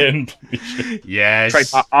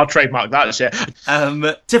 Yes. I'll trademark that shit.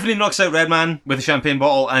 Tiffany knocks out Redman with a champagne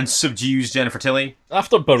bottle and subdues Jennifer Tilly.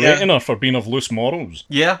 After berating her for being of loose morals.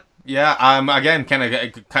 Yeah. Again, kind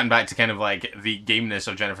of cutting back to kind of like the gameness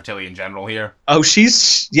of Jennifer Tilly in general here. Oh,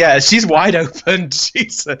 she's wide open.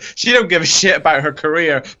 She don't give a shit about her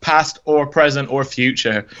career, past or present or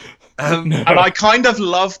future. And I kind of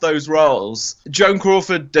love those roles. Joan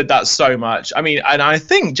Crawford did that so much. I mean, and I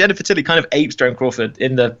think Jennifer Tilly kind of apes Joan Crawford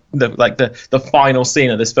in the final scene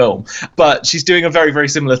of this film. But she's doing a very, very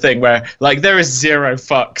similar thing where like there is zero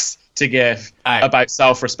fucks to give about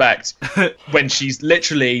self-respect when she's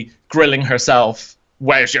literally grilling herself.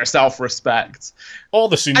 Where's your self-respect? Or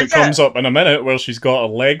the scene that comes up in a minute where she's got her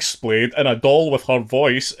legs splayed and a doll with her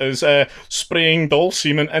voice is spraying doll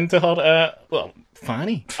semen into her,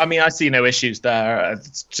 fanny. I mean, I see no issues there.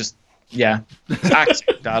 It's just, yeah. It's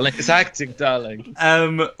acting, darling. It's acting, darling.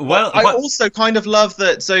 I also kind of love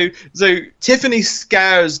that. So Tiffany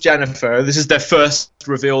scares Jennifer. This is their first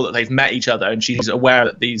reveal that they've met each other, and she's aware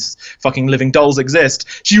that these fucking living dolls exist.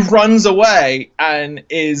 She runs away and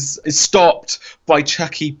is stopped by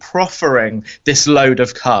Chucky proffering this load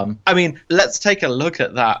of cum. I mean, let's take a look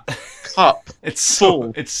at that cup. It's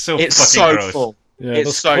full. so it's fucking so gross. full. Yeah, It's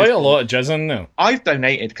there's so quite a full. lot of jizz in there. I've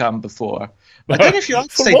donated cum before. I don't know if you like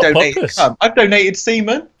to For say what donated purpose? cum. I've donated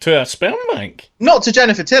semen. To a sperm bank. Not to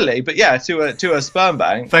Jennifer Tilly, but yeah, to a sperm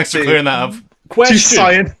bank. Thanks for clearing that up. To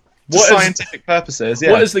Question. scientific purposes,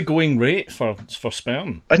 yeah. What is the going rate for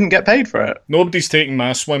sperm? I didn't get paid for it. Nobody's taking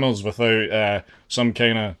mass swimmers without some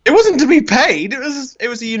kind of... It wasn't to be paid. It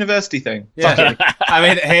was a university thing. Yeah. Fuck it. I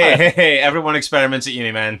mean, hey, everyone experiments at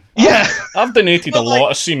uni, man. Yeah. I've donated But, a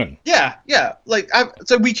lot of semen. Yeah. Like,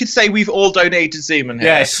 so we could say we've all donated semen here.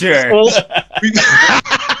 Yeah, sure.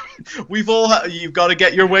 We've all. You've got to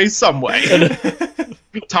get your way some way.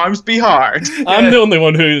 Times be hard. I'm the only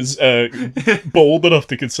one who's bold enough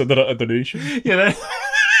to consider it a donation. Yeah.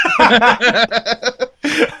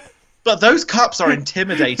 But those cups are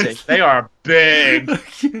intimidating. They are big.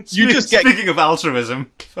 You just get. Speaking of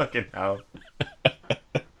altruism, fucking hell.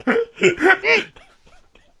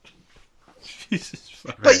 Jesus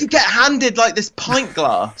fucking. But you get handed like this pint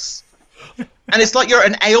glass. And it's like you're at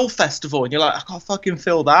an ale festival and you're like, I can't fucking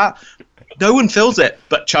fill that. No one fills it,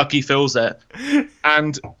 but Chucky fills it.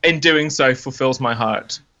 And in doing so, fulfills my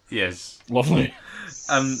heart. Yes. Lovely.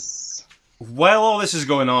 While all this is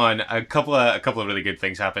going on, a couple of really good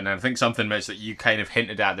things happen, and I think something, Mitch, that you kind of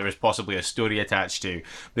hinted at there was possibly a story attached to,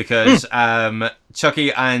 because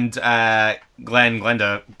Chucky and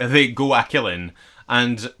Glenda, they go a-killing,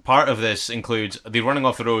 and part of this includes the running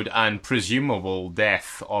off the road and presumable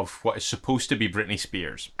death of what is supposed to be Britney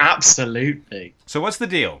Spears. Absolutely. So what's the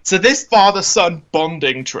deal? So this father-son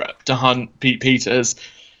bonding trip to hunt Pete Peters,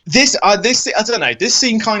 this I don't know, this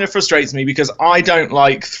scene kind of frustrates me because I don't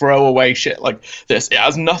like throwaway shit like this. It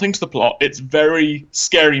has nothing to the plot. It's very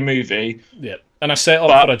scary movie. Yep. And a setup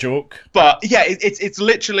But- for a joke. But yeah, it's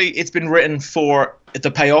literally it's been written for the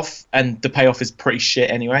payoff, and the payoff is pretty shit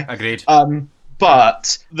anyway. Agreed.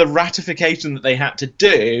 But the ratification that they had to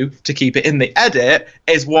do to keep it in the edit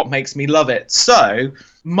is what makes me love it. So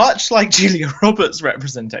much like Julia Roberts'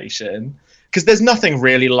 representation, because there's nothing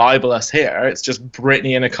really libelous here. It's just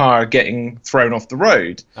Britney in a car getting thrown off the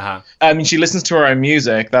road. I mean, she listens to her own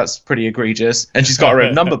music. That's pretty egregious. And she's got her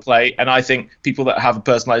own number plate. And I think people that have a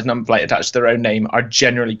personalised number plate attached to their own name are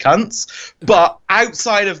generally cunts. But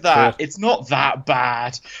outside of that, it's not that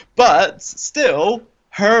bad. But still,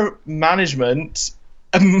 her management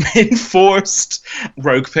enforced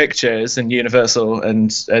Rogue Pictures and Universal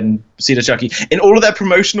and Seed of Chucky in all of their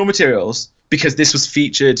promotional materials, because this was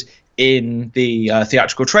featured in the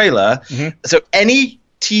theatrical trailer. So any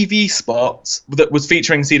TV spot that was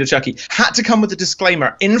featuring Seed of Chucky had to come with a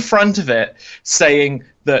disclaimer in front of it saying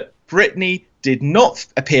that Britney did not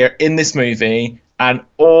appear in this movie and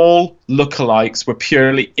all lookalikes were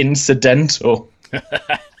purely incidental.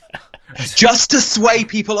 Just to sway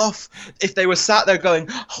people off if they were sat there going,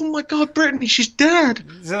 oh my god, Britney, she's dead.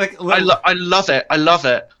 So like, I love it. I love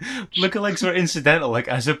it. lookalikes were incidental, like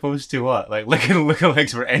as opposed to what? Like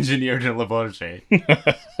lookalikes were engineered in a laboratory.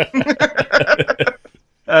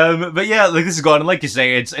 But yeah, like this is gone. And like you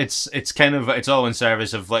say, it's kind of it's all in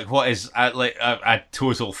service of like what is a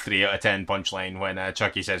total 3 out of 10 punchline when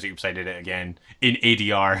Chucky says, "Oops, I did it again" in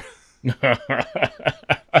ADR.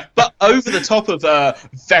 But over the top of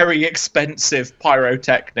very expensive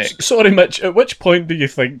pyrotechnics. Sorry, Mitch, at which point do you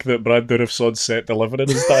think that Brad Dourifson's set delivering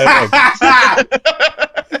his dialogue?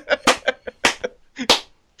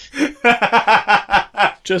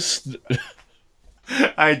 Just...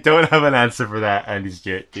 I don't have an answer for that, Andy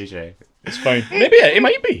Stewart. Touche. It's fine. Maybe it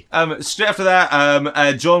might be. Straight after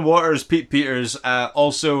that, John Waters, Pete Peters,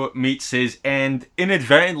 also meets his end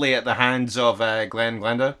inadvertently at the hands of Glenn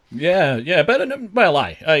Glenda. Yeah, but, well,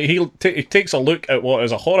 he takes a look at what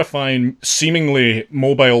is a horrifying, seemingly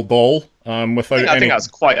mobile doll, without I think that's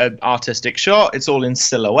quite an artistic shot. It's all in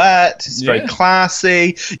silhouette. It's very classy.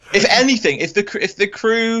 If anything, if the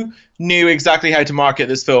crew knew exactly how to market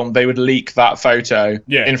this film, they would leak that photo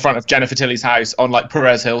in front of Jennifer Tilly's house on like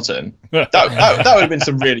Perez Hilton. That would have been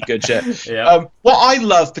some really good shit. Yeah. What I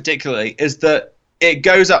love particularly is that it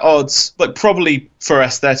goes at odds, like probably for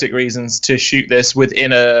aesthetic reasons, to shoot this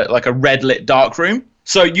within a red lit dark room.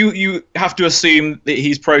 So you have to assume that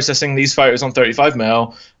he's processing these photos on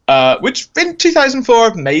 35mm. Which in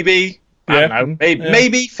 2004 maybe I don't know,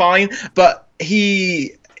 maybe fine, but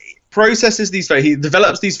he processes these photos, he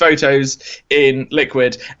develops these photos in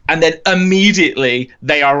Liquid, and then immediately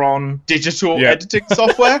they are on digital editing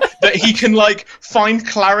software that he can like find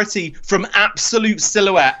clarity from absolute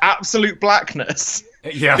silhouette, absolute blackness.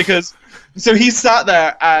 Yeah, because so he sat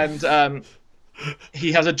there and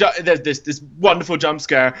he has there's this wonderful jump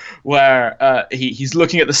scare where he's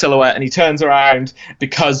looking at the silhouette and he turns around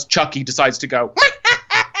because Chucky decides to go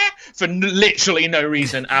for literally no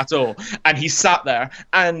reason at all, and he sat there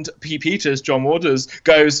and P. Peters, John Waters,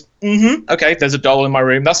 goes, okay, there's a doll in my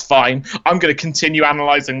room, that's fine, I'm going to continue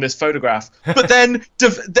analysing this photograph, but then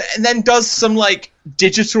does some like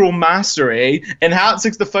digital mastery,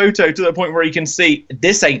 enhances the photo to the point where you can see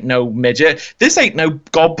this ain't no midget, this ain't no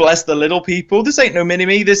God bless the little people, this ain't no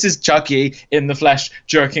mini-me, this is Chucky in the flesh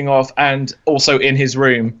jerking off and also in his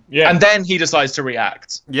room. And then he decides to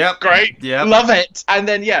react. Great. Love it. And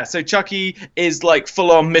then so Chucky is like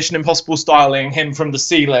full on Mission Impossible styling him from the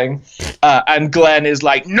ceiling, and Glenn is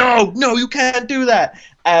like, no, you can't do that,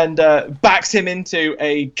 and backs him into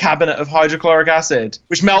a cabinet of hydrochloric acid,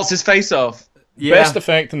 which melts his face off. Best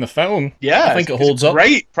effect in the film. I think it holds up.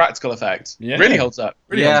 Great practical effect. Really holds up.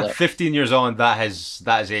 Really holds up. 15 years on, that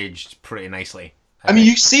has aged pretty nicely. I mean,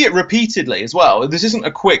 you see it repeatedly as well. This isn't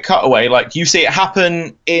a quick cutaway. Like, you see it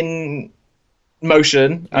happen in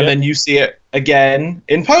motion, and then you see it again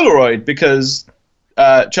in Polaroid, because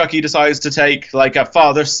Chucky decides to take like a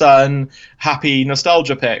father-son happy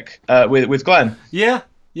nostalgia pic with Glenn.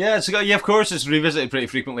 Of course, it's revisited pretty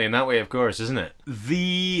frequently in that way, of course, isn't it?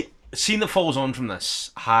 The scene that follows on from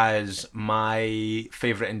this has my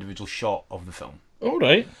favourite individual shot of the film. All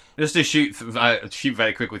right. Just to shoot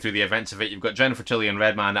very quickly through the events of it, you've got Jennifer Tilly and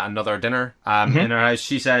Redman at another dinner in her house.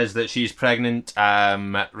 She says that she's pregnant.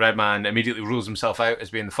 Redman immediately rules himself out as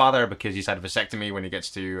being the father because he's had a vasectomy when he gets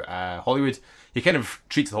to Hollywood. He kind of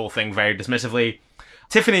treats the whole thing very dismissively.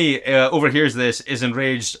 Tiffany overhears this, is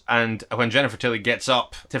enraged, and when Jennifer Tilly gets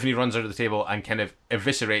up, Tiffany runs under the table and kind of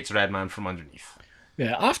eviscerates Redman from underneath.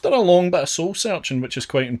 Yeah, after a long bit of soul searching, which is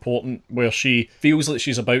quite important, where she feels that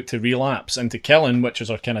she's about to relapse into killing, which is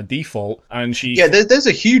her kind of default, and she... Yeah, there's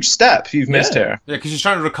a huge step you've missed here. Yeah, because she's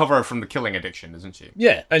trying to recover from the killing addiction, isn't she?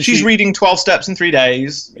 Yeah, and She's reading 12 Steps in 3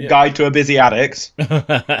 Days, Guide to a Busy Addict.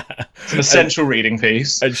 It's an essential reading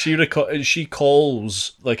piece. And she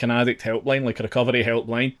calls like an addict helpline, like a recovery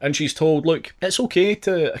helpline, and she's told, look, it's okay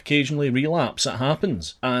to occasionally relapse, it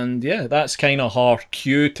happens. And yeah, that's kind of her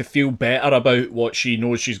cue to feel better about what she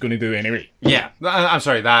knows she's going to do anyway. Yeah, I'm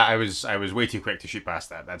sorry, that I was way too quick to shoot past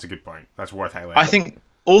that. That's a good point. That's worth highlighting. I think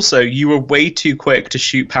also you were way too quick to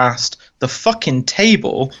shoot past the fucking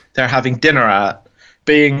table they're having dinner at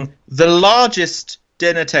being the largest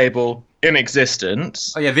dinner table in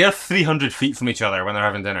existence. Oh yeah, they're 300 feet from each other when they're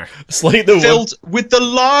having dinner. It's like the Filled with the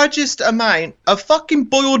largest amount of fucking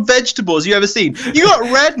boiled vegetables you ever seen. You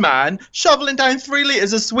got Redman shoveling down 3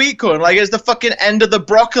 liters of sweet corn like it's the fucking end of the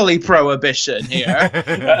broccoli prohibition here. What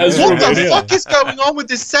the fuck is going on with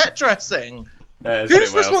this set dressing?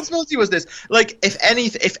 Whose responsibility was this? Like, if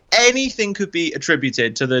anything could be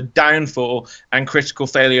attributed to the downfall and critical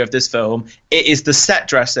failure of this film, it is the set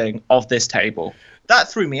dressing of this table. That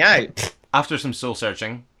threw me out. After some soul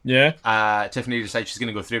searching, Tiffany decides she's going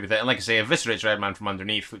to go through with it, and like I say, eviscerates Redman from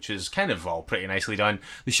underneath, which is kind of all pretty nicely done.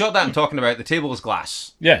 The shot that I'm talking about, the table is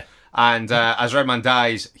glass. Yeah. And as Redman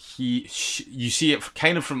dies, you see it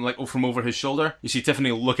kind of from over his shoulder. You see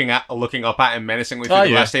Tiffany looking up at him menacingly through the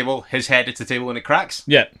glass table. His head hits the table and it cracks.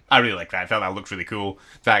 Yeah, I really like that. I thought that looked really cool.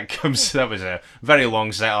 That was a very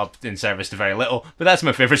long setup in service to very little, but that's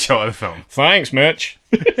my favorite shot of the film. Thanks, Mitch.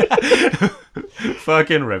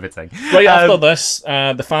 Fucking riveting. Right after this,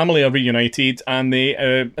 the family are reunited and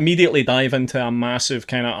they immediately dive into a massive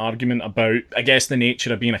kind of argument about, I guess, the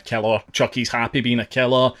nature of being a killer. Chucky's happy being a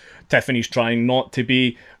killer. Tiffany's trying not to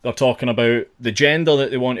be. They're talking about the gender that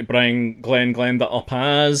they want to bring Glenn Glenda up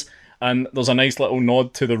as. And there's a nice little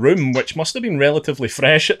nod to The Room, which must have been relatively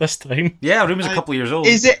fresh at this time. Yeah, Room is a couple of years old.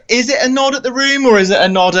 Is it a nod at The Room, or is it a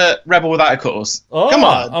nod at Rebel Without a Cause? Oh, come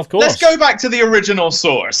on, of course. Let's go back to the original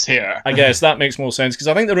source here. I guess that makes more sense, because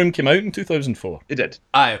I think The Room came out in 2004. It did.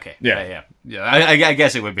 Okay. Yeah. I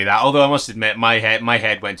guess it would be that. Although I must admit, my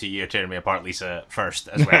head went to You're Tearing Me Apart, Lisa first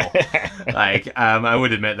as well. I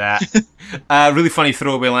would admit that. Really funny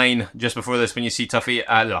throwaway line just before this when you see Tuffy.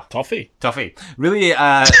 Tuffy. Really,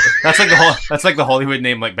 that's like the Hollywood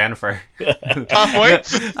name, like Bennifer.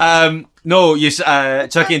 Halfway. No,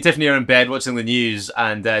 Chucky and Tiffany are in bed watching the news,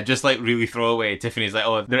 and just like really throwaway, Tiffany's like,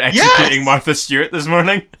 "Oh, they're executing Martha Stewart this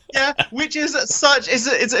morning." Yeah, which is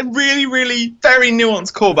it's a really, really very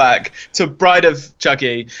nuanced callback to Bride of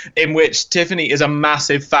Chucky, in which Tiffany is a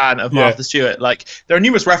massive fan of Martha Stewart. Like, there are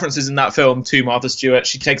numerous references in that film to Martha Stewart.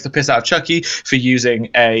 She takes the piss out of Chucky for using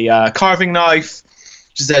a carving knife.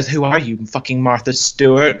 She says, "Who are you, fucking Martha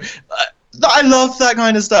Stewart?" I love that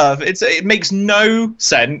kind of stuff. It makes no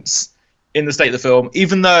sense in the state of the film,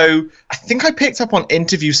 even though I think I picked up on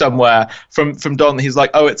interview somewhere from Don. He's like,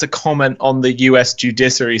 "Oh, it's a comment on the U.S.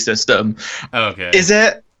 judiciary system." Okay. Is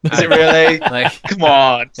it? Is it really? Like, come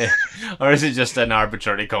on. Or is it just an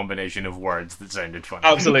arbitrary combination of words that sounded funny?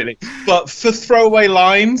 Absolutely. But for throwaway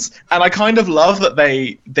lines, and I kind of love that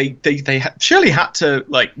they surely had to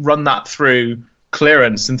like run that through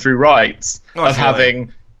clearance and through rights of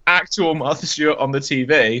having actual Martha Stewart on the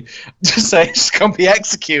TV to say she's going to be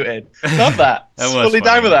executed. Love that. Fully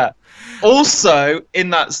down with that. Also, in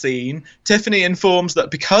that scene, Tiffany informs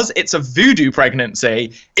that because it's a voodoo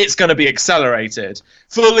pregnancy, it's going to be accelerated.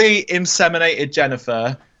 Fully inseminated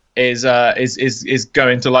Jennifer is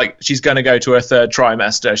going to, like, she's going to go to her 3rd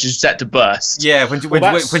trimester. She's set to burst. Yeah,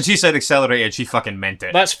 when she said accelerated, she fucking meant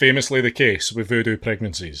it. That's famously the case with voodoo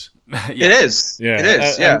pregnancies. It is. Yeah. It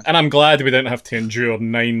is, and I'm glad we didn't have to endure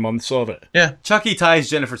 9 months of it. Yeah. Chucky ties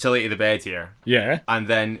Jennifer Tilly to the bed here. Yeah. And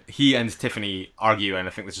then he and Tiffany argue, and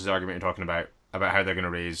I think this is the argument you're talking about how they're going to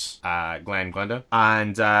raise Glenn Glenda.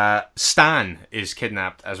 And Stan is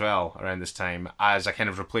kidnapped as well around this time as a kind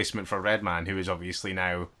of replacement for Redman, who is obviously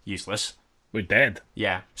now useless. We're dead.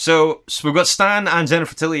 Yeah. So we've got Stan and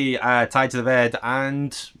Jennifer Tilly tied to the bed,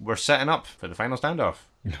 and we're setting up for the final standoff.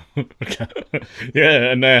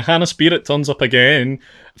 Yeah, and Hannah Spirit turns up again,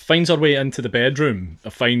 finds her way into the bedroom,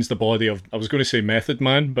 finds the body of, I was going to say Method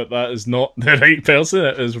Man, but that is not the right person.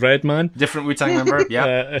 It is Redman. Different Wu-Tang member,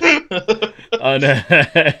 yeah.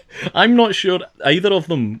 And I'm not sure either of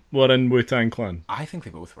them were in Wu-Tang Clan. I think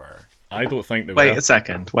they both were. I don't think they Wait were. a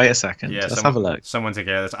second. Yeah, Let's have a look. Someone take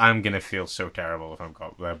care of this. I'm gonna feel so terrible if I've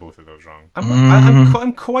got both of those wrong.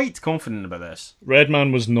 I'm quite confident about this.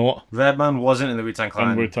 Redman was not. Redman wasn't in the Wu-Tang And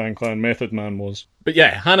Clan. Wu-Tang Clan. Method Man was. But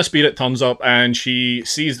yeah, Hannah Spirit turns up and she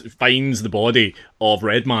finds the body of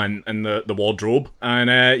Redman in the wardrobe.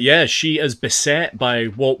 And yeah, she is beset by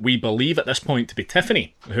what we believe at this point to be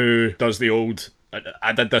Tiffany, who does the old,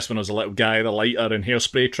 I did this when I was a little guy, the lighter and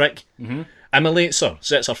hairspray trick. Mm-hmm. Immolates her,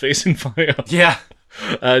 sets her face on fire. Yeah.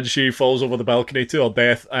 And she falls over the balcony to her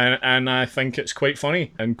death, and I think it's quite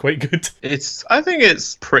funny and quite good. I think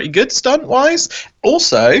it's pretty good stunt-wise.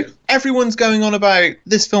 Also, everyone's going on about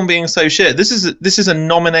this film being so shit. This is a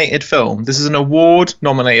nominated film. This is an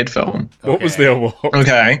award-nominated film. What was the award?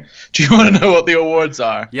 Okay. Do you want to know what the awards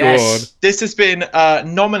are? Yes. This has been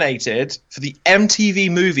nominated for the MTV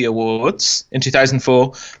Movie Awards in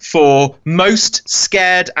 2004 for Most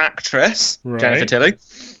Scared Actress, Right. Jennifer Tilly.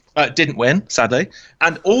 Didn't win, sadly.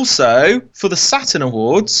 And also for the Saturn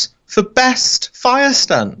Awards for Best Fire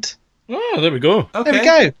Stunt. Oh, there we go. Okay. There we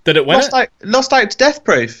go. Did it win Lost out to Death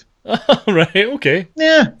Proof. Right, okay.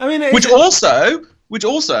 Yeah. I mean, Which also,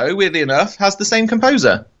 weirdly enough, has the same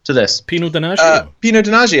composer to this. Pino Donaggio. Pino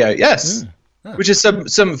Donaggio, yes. Which is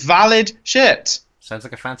some valid shit. sounds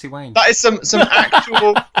like a fancy wine. That is some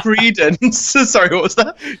actual credence. Sorry, what was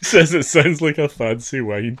that? Says it sounds like a fancy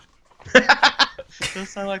wine. Does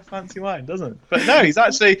sound like fancy wine, doesn't it? But no, he's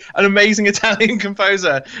actually an amazing Italian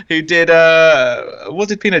composer who did what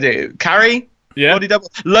did Pino do? Carrie? Yeah. Body Double?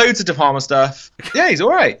 Loads of De Palma stuff. Yeah, he's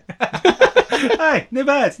alright. Hey, no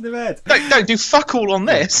bad. Don't do fuck all on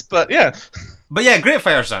this, but yeah. But yeah, great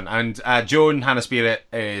fire stunt, and Joan Hannah Spirit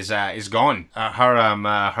is gone.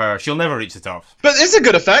 Her she'll never reach the top. But it's a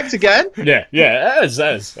good effect again. Yeah, it is.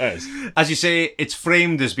 As you say, it's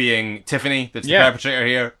framed as being Tiffany that's the Yeah. perpetrator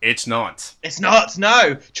here. It's not. It's not,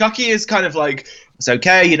 no. Chucky is kind of like, it's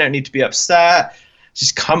okay, you don't need to be upset.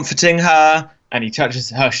 Just comforting her, and he touches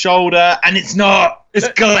her shoulder, and it's not. It's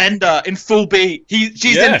Glenda in full beat.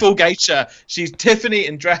 She's Yeah. in full geisha. She's Tiffany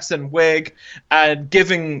in dress and wig, and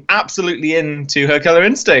giving absolutely in to her killer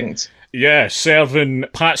instinct. Yeah, serving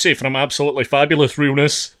Patsy from Absolutely Fabulous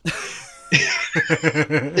realness.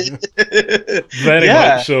 Very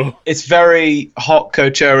Yeah. much so. It's very hot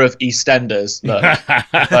couture of EastEnders. Look.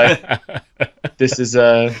 Like, this is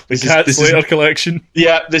Cat Slater collection.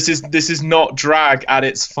 yeah, this is not drag at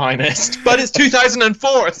its finest, but it's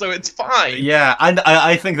 2004, so it's fine. Yeah, and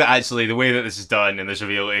I think that actually the way that this is done in this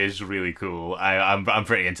reveal is really cool. I'm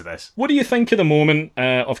pretty into this. What do you think of the moment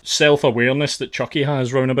of self-awareness that Chucky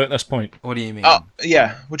has round about this point? What do you mean? Oh,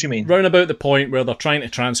 yeah. What do you mean? Round about the point where they're trying to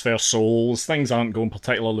transfer souls, things aren't going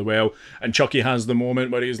particularly well, and Chucky has the moment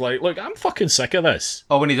where he's like, look, I'm fucking sick of this.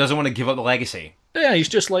 Oh, when he doesn't want to give up the legacy. Yeah, he's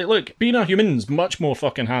just like, look, being a human's much more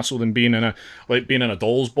fucking hassle than being in a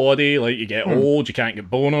doll's body. Like, you get old, you can't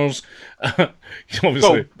get boners.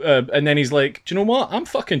 Obviously. And then he's like, do you know what? I'm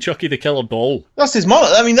fucking Chucky the Killer Doll. That's his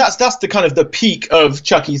model. I mean, that's the kind of the peak of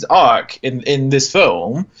Chucky's arc in this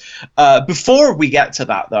film. Before we get to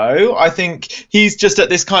that, though, I think he's just at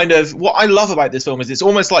this kind of... What I love about this film is it's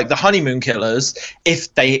almost like the Honeymoon Killers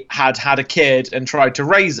if they had a kid and tried to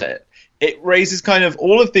raise it. It raises kind of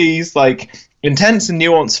all of these, like, intense and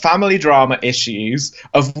nuanced family drama issues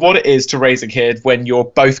of what it is to raise a kid when you're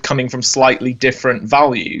both coming from slightly different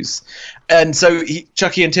values. And so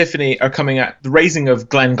Chucky and Tiffany are coming at the raising of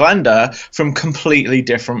Glenda from completely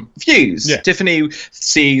different views. Yeah. Tiffany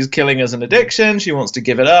sees killing as an addiction. She wants to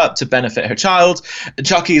give it up to benefit her child.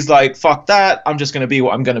 Chucky's like, fuck that. I'm just going to be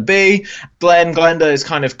what I'm going to be. Glenda is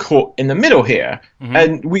kind of caught in the middle here. Mm-hmm.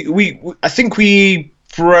 And I think we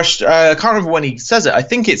brushed, I can't remember when he says it. I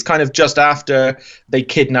think it's kind of just after they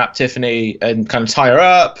kidnap Tiffany and kind of tie her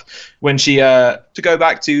up. When she, to go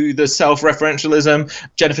back to the self-referentialism,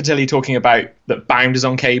 Jennifer Tilly talking about that Bound is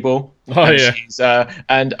on cable. Oh, and yeah. She's,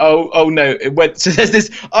 and oh no, it went, so there's this,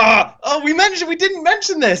 we didn't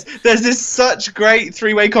mention this. There's this such great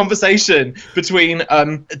three-way conversation between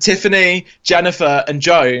Tiffany, Jennifer, and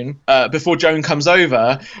Joan before Joan comes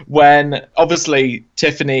over, when obviously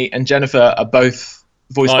Tiffany and Jennifer are both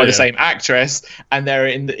voiced by the same actress, and they're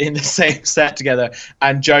in the same set together,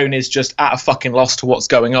 and Joan is just at a fucking loss to what's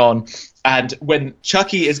going on. And when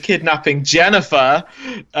Chucky is kidnapping Jennifer,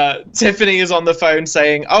 Tiffany is on the phone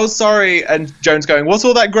saying, "Oh, sorry," and Joan's going, "What's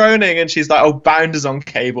all that groaning?" And she's like, "Oh, Bounder's on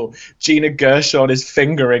cable. Gina Gershon is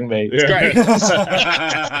fingering me." It's great.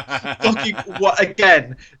 Fucking, what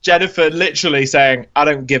again? Jennifer literally saying, "I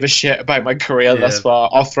don't give a shit about my career thus far.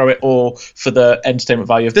 I'll throw it all for the entertainment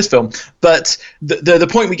value of this film." But the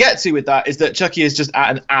point we get to with that is that Chucky is just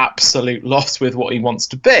at an absolute loss with what he wants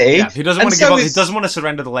to be. Yeah, he doesn't want to give up. He doesn't want to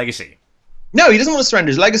surrender the legacy. No, he doesn't want to surrender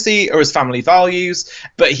his legacy or his family values,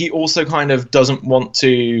 but he also kind of doesn't want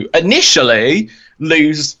to initially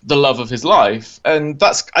lose the love of his life. And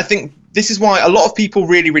that's, I think, this is why a lot of people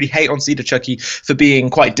really, really hate on Seed of Chucky for being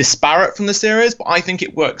quite disparate from the series, but I think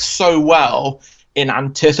it works so well in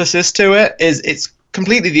antithesis to it. It's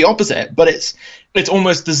completely the opposite, but it's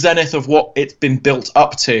almost the zenith of what it's been built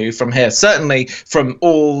up to from here. Certainly from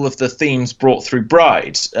all of the themes brought through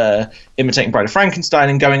Bride, imitating Bride of Frankenstein,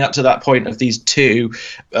 and going up to that point of these two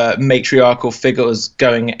matriarchal figures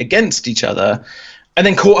going against each other. And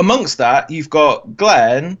then caught amongst that, you've got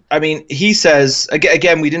Glenn. I mean, he says,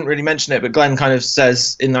 again, we didn't really mention it, but Glenn kind of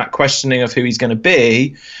says in that questioning of who he's going to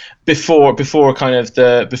be, before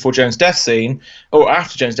Joan's death scene, or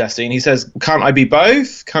after Joan's death scene, he says, "Can't I be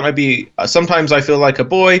both? Can't I be, sometimes I feel like a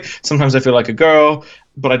boy, sometimes I feel like a girl,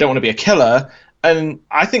 but I don't want to be a killer." And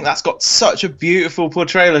I think that's got such a beautiful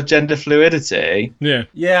portrayal of gender fluidity.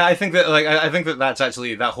 Yeah, I think that that's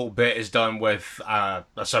actually, that whole bit is done with a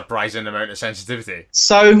surprising amount of sensitivity.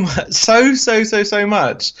 So much.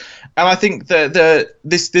 And I think that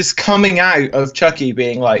this coming out of Chucky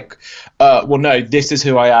being like, well, no, this is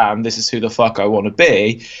who I am, this is who the fuck I want to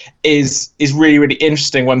be, is really, really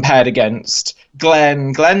interesting when paired against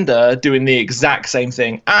Glenda doing the exact same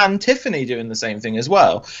thing, and Tiffany doing the same thing as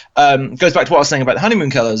well. Goes back to what I was saying about the Honeymoon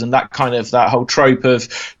Killers and that whole trope of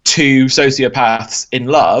two sociopaths in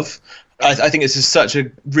love. I think this is such a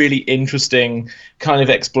really interesting kind of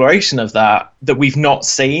exploration of that we've not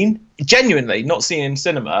seen, genuinely not seen in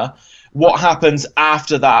cinema. What happens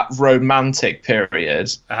after that romantic period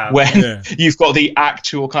when you've got the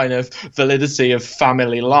actual kind of validity of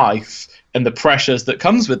family life and the pressures that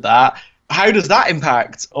comes with that? How does that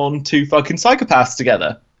impact on two fucking psychopaths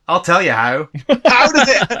together? I'll tell you how. How does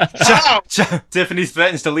it? How? Tiffany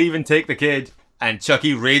threatens to leave and take the kid, and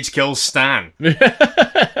Chucky rage kills Stan.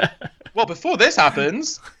 Well, before this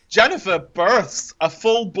happens, Jennifer births a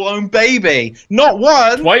full-blown baby. Not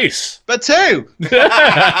one. Twice. But two.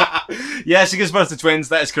 Yeah, she gives birth to twins.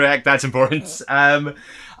 That is correct. That's important.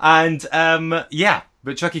 Yeah.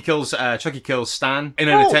 But Chucky kills Stan in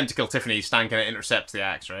an attempt to kill Tiffany. Stan kind of intercepts the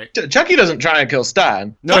axe, right? Chucky doesn't try and kill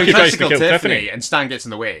Stan. No, Chucky he tries tries to to kill kill Tiffany, Tiffany. and Stan gets in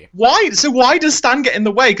the way. Why? So why does Stan get in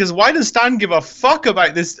the way? Because why does Stan give a fuck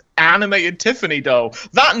about this animated Tiffany doll?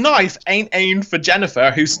 That knife ain't aimed for Jennifer,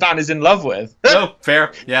 who Stan is in love with. No,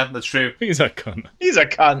 fair. Yeah, that's true. He's a cunt. He's a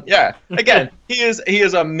cunt. Yeah. Again, he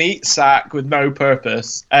is a meat sack with no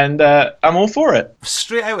purpose, and I'm all for it.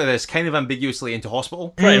 Straight out of this, kind of ambiguously into hospital.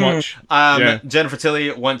 Pretty much. Jennifer Tilly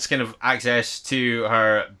wants kind of access to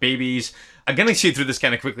her babies. I'm going to shoot through this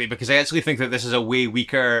kind of quickly because I actually think that this is a way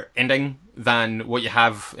weaker ending than what you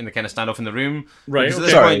have in the kind of standoff in the room. Right. Because at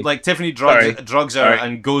this point, like, Tiffany drugs her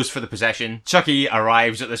and goes for the possession. Chucky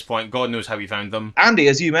arrives at this point. God knows how he found them. Andy,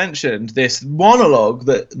 as you mentioned, this monologue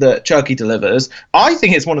that Chucky delivers, I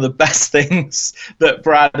think it's one of the best things that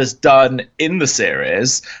Brad has done in the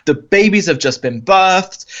series. The babies have just been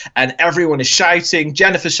birthed, and everyone is shouting.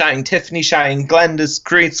 Jennifer's shouting, Tiffany's shouting, Glenda's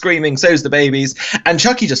screaming, so's the babies, and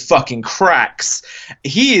Chucky just fucking cracks.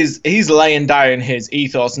 He's laying down his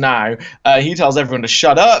ethos now. He tells everyone to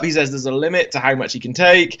shut up. He says there's a limit to how much he can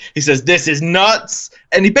take. He says this is nuts.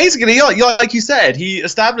 And he basically, like you said, he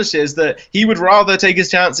establishes that he would rather take his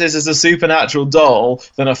chances as a supernatural doll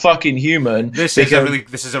than a fucking human. This is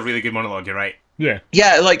a really good monologue, you're right.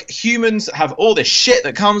 Yeah, like humans have all this shit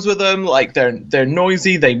that comes with them. Like they're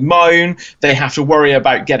noisy, they moan, they have to worry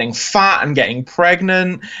about getting fat and getting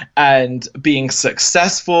pregnant and being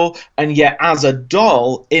successful. And yet, as a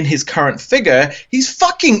doll in his current figure, he's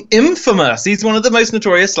fucking infamous. He's one of the most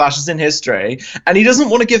notorious slashers in history, and he doesn't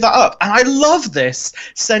want to give that up. And I love this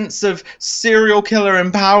sense of serial killer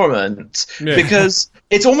empowerment because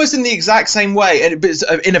it's almost in the exact same way, and it's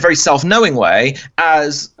in a very self-knowing way,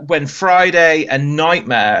 as when Friday and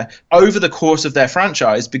Nightmare, over the course of their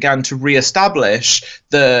franchise, began to re-establish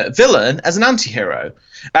the villain as an anti-hero.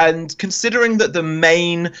 And considering that the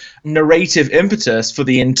main narrative impetus for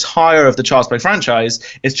the entire of the Child's Play franchise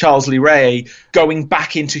is Charles Lee Ray going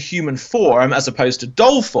back into human form as opposed to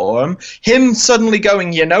doll form, him suddenly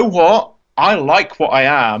going, you know what? I like what I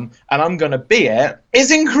am and I'm going to be it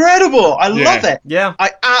is incredible. I love it. Yeah. I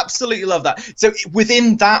absolutely love that. So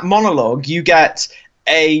within that monologue, you get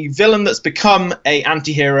a villain that's become a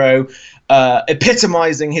anti-hero,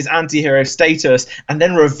 epitomizing his anti-hero status, and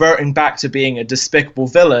then reverting back to being a despicable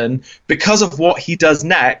villain because of what he does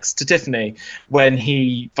next to Tiffany when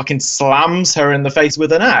he fucking slams her in the face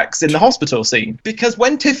with an axe in the hospital scene. Because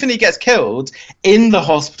when Tiffany gets killed in the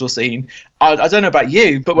hospital scene, I don't know about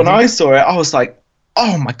you, but when I saw it, I was like,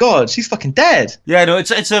 oh my god, she's fucking dead. Yeah, no,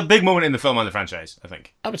 it's a big moment in the film and the franchise, I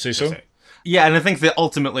think. I would say so. Yeah, and I think that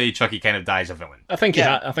ultimately Chucky kind of dies a villain. I think he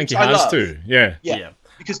has love. to. Yeah.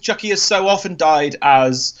 Because Chucky has so often died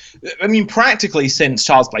as, I mean, practically since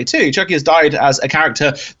Child's Play 2, Chucky has died as a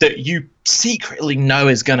character that you secretly know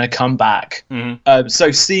is going to come back. So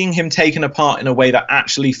seeing him taken apart in a way that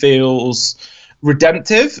actually feels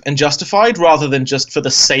redemptive and justified rather than just for the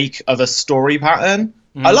sake of a story pattern,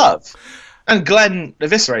 I love. And Glenn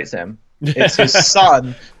eviscerates him. It's his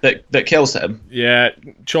son that kills him. Yeah,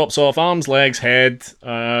 chops off arms, legs, head.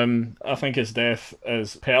 I think his death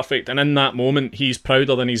is perfect. And in that moment, he's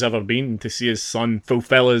prouder than he's ever been to see his son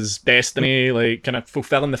fulfill his destiny, like kind of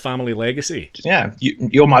fulfilling the family legacy. Yeah,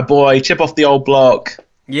 you're my boy, chip off the old block.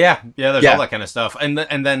 Yeah, there's all that kind of stuff, and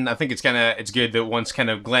then I think it's good that once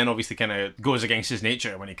kind of Glenn obviously kind of goes against his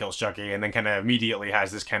nature when he kills Chucky, and then kind of immediately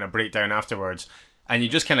has this kind of breakdown afterwards. And you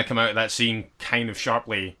just kind of come out of that scene kind of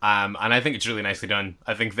sharply. And I think it's really nicely done.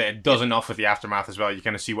 I think that it does enough with the aftermath as well. You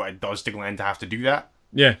kind of see what it does to Glenn to have to do that.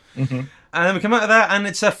 Yeah. And then we come out of that, and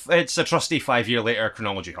it's a trusty 5 year later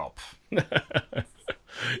chronology hop.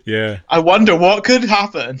 Yeah. I wonder what could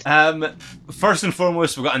happen. First and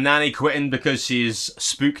foremost, we've got a nanny quitting because she's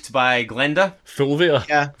spooked by Glenda. Fulvia.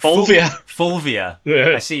 Yeah, Fulvia.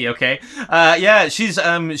 Yeah. I see. Okay. She's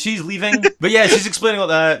leaving, but yeah, she's explaining all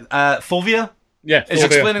the Fulvia. Yeah, is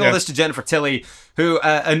explaining all this to Jennifer Tilly, who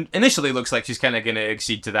initially looks like she's kind of going to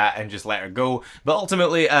accede to that and just let her go, but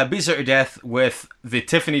ultimately beats her to death with the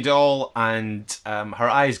Tiffany doll, and her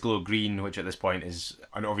eyes glow green, which at this point is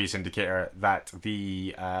an obvious indicator that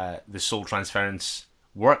the soul transference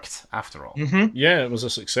worked after all. Yeah, it was a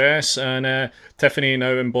success, and Tiffany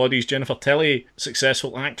now embodies Jennifer Tilly,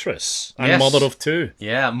 successful actress and mother of two.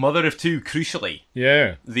 Yeah, mother of two, crucially.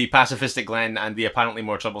 Yeah. The pacifistic Glenn and the apparently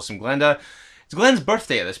more troublesome Glenda. It's Glenn's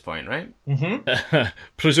birthday at this point, right?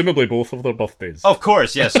 Presumably both of their birthdays. Of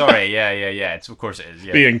course, yeah, sorry. Yeah. Of course it is.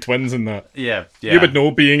 Yeah. Being twins in that. Yeah. You would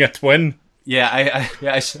know being a twin. Yeah,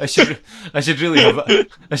 I should really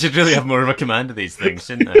have more of a command of these things,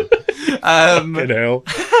 shouldn't I? Good hell.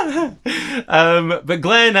 But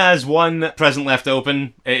Glenn has one present left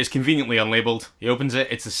open. It is conveniently unlabeled. He opens it.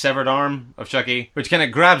 It's the severed arm of Chucky, which kind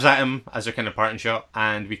of grabs at him as a kind of parting shot,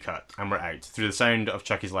 and we cut, and we're out through the sound of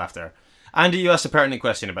Chucky's laughter. Andy, you asked a pertinent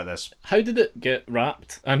question about this. How did it get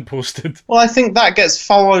wrapped and posted? Well, I think that gets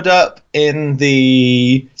followed up in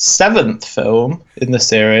the 7th film in the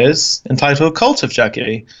series, entitled Cult of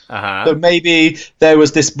Chucky. So maybe there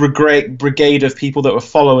was this brigade of people that were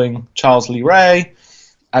following Charles Lee Ray,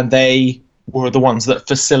 and they were the ones that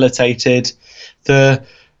facilitated the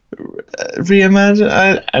reimagine.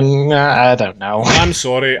 I don't know. I'm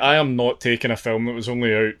sorry, I am not taking a film that was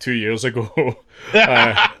only out 2 years ago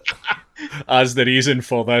as the reason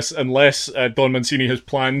for this, unless Don Mancini has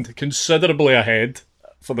planned considerably ahead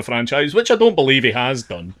for the franchise, which I don't believe he has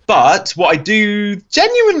done. But what I do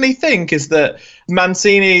genuinely think is that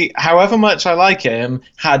Mancini, however much I like him,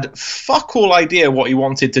 had fuck all idea what he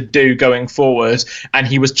wanted to do going forward, and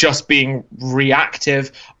he was just being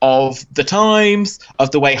reactive of the times,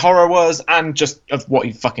 of the way horror was, and just of what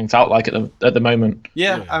he fucking felt like at the moment.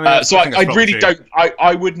 Yeah, I mean, so I really don't.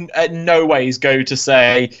 I wouldn't at no ways go to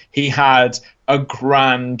say he had a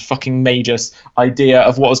grand fucking major idea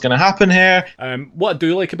of what was going to happen here. What I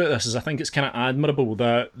do like about this is I think it's kind of admirable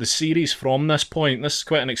that the series from this point, this is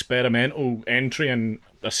quite an experimental entry in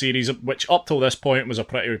a series which up till this point was a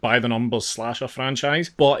pretty by-the-numbers slasher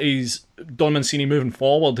franchise, but Don Mancini moving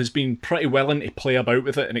forward has been pretty willing to play about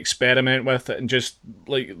with it and experiment with it and just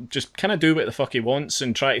kind of do what the fuck he wants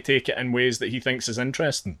and try to take it in ways that he thinks is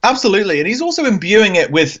interesting. Absolutely, and he's also imbuing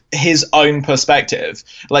it with his own perspective.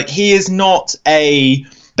 Like, he is not a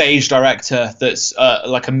beige director that's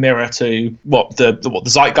like a mirror to what the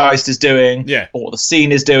zeitgeist is doing, or what the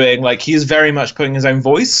scene is doing. Like, he is very much putting his own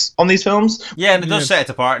voice on these films. Yeah, and it does set it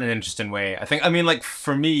apart in an interesting way. I mean, like,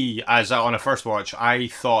 for me, as on a first watch, I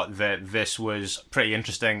thought that this was pretty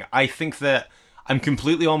interesting. I think that I'm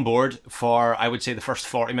completely on board for, I would say, the first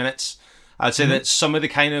 40 minutes. I'd say that some of the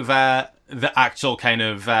kind of the actual kind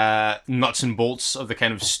of nuts and bolts of the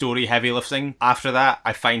kind of story heavy lifting after that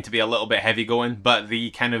I find to be a little bit heavy going, but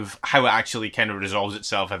the kind of how it actually kind of resolves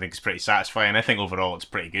itself I think is pretty satisfying. I think overall it's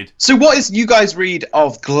pretty good. So what is you guys read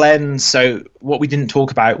of Glenn? So what we didn't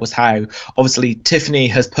talk about was how obviously Tiffany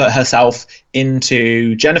has put herself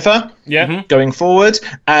into Jennifer going forward,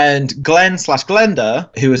 and Glenn/Glenda,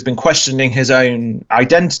 who has been questioning his own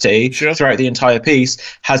identity throughout the entire piece,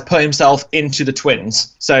 has put himself into the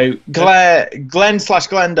twins. So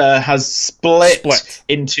Glenn/Glenda has split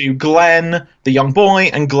into Glenn the young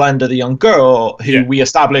boy and Glenda the young girl, who we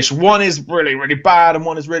establish one is really, really bad and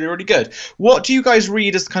one is really, really good. What do you guys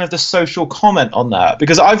read as kind of the social comment on that?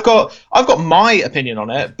 Because I've got my opinion on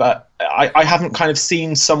it, but I haven't kind of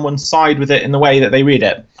seen someone side with it in the way that they read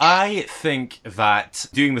it. I think that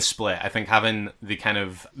doing the split, I think having the kind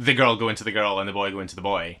of the girl go into the girl and the boy go into the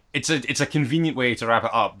boy, it's a convenient way to wrap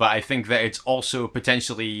it up, but I think that it's also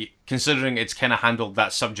potentially, considering it's kind of handled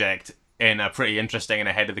that subject in a pretty interesting and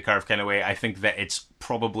ahead of the curve kind of way, I think that it's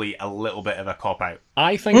probably a little bit of a cop-out.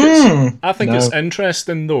 I think it's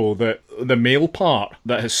interesting, though, that the male part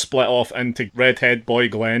that has split off into redhead boy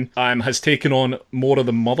Glenn has taken on more of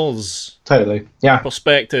the mother's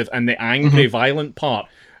perspective, and the angry, violent part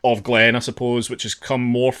of Glenn, I suppose, which has come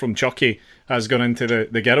more from Chucky, has gone into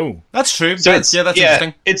the girl. That's true. So that's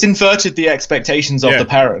interesting. It's inverted the expectations of the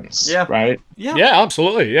parents, right? Yeah,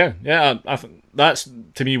 absolutely, yeah. I that's,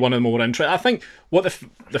 to me, one of the more interesting. I think what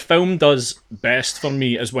the film does best for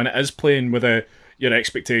me is when it is playing with your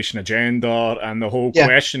expectation of gender and the whole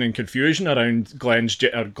question and confusion around Glenn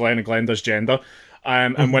and Glenda's gender.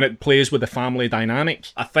 And when it plays with the family dynamic,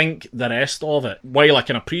 I think the rest of it, while I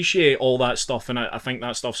can appreciate all that stuff, and I think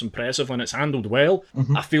that stuff's impressive when it's handled well,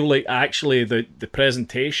 I feel like actually the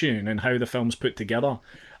presentation and how the film's put together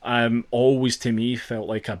always to me felt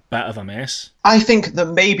like a bit of a mess. I think that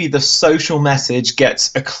maybe the social message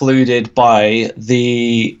gets occluded by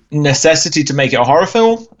the necessity to make it a horror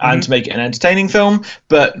film and to make it an entertaining film.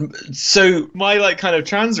 But so my kind of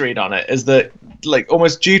trans read on it is that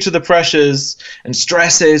almost due to the pressures and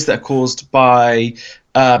stresses that are caused by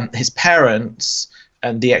his parents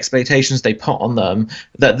and the expectations they put on them,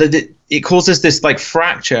 that it causes this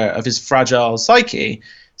fracture of his fragile psyche.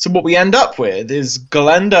 So what we end up with is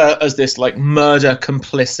Glenda as this murder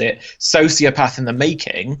complicit sociopath in the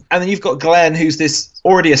making, and then you've got Glenn, who's this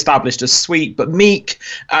already established as sweet but meek,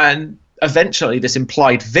 and eventually this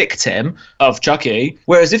implied victim of Chucky.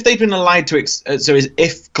 Whereas if they'd been allowed to, if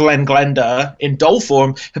Glenda in doll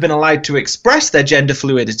form had been allowed to express their gender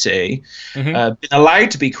fluidity, been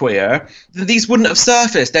allowed to be queer, then these wouldn't have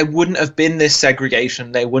surfaced. There wouldn't have been this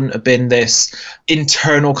segregation. There wouldn't have been this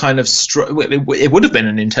internal kind of struggle. It would have been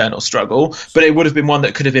an internal struggle, but it would have been one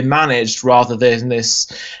that could have been managed rather than this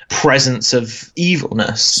presence of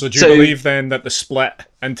evilness. So do you believe then that the split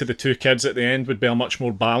into the two kids at the end would be a much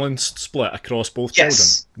more balanced split across both children?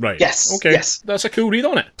 Right. Yes. Okay. Yes. That's a cool read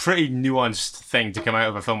on it. Pretty nuanced thing to come out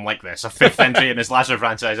of a film like this. A fifth entry in this slasher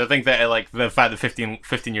franchise. I think that the fact that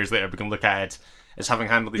 15 years later we can look at it as having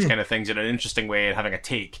handled these kind of things in an interesting way and having a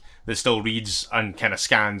take that still reads and kind of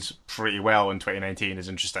scans pretty well in 2019 is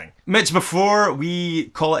interesting. Mitch, before we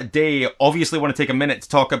call it a day, obviously want to take a minute to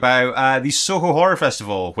talk about the Soho Horror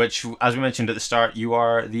Festival, which, as we mentioned at the start, you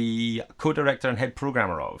are the co-director and head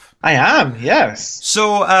programmer of. I am, yes.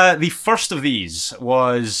 So the first of these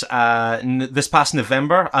was this past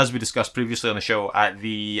November, as we discussed previously on the show, at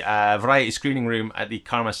the Variety Screening Room at the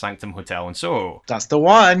Karma Sanctum Hotel in Soho. That's the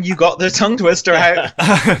one. You got the tongue twister out.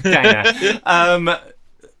 Kinda.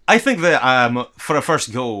 I think that for a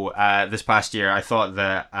first go this past year, I thought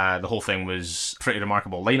that the whole thing was pretty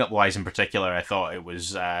remarkable. Lineup-wise in particular, I thought it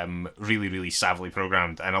was really, really savvily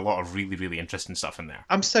programmed and a lot of really, really interesting stuff in there.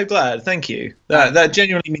 I'm so glad. Thank you. That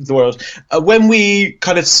genuinely means the world. When we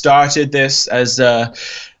kind of started this as a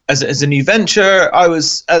new venture, I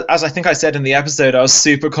was, as I think I said in the episode, I was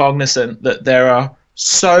super cognizant that there are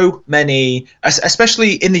so many,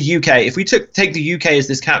 especially in the UK. If we take the UK as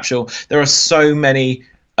this capsule, there are so many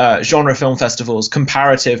genre film festivals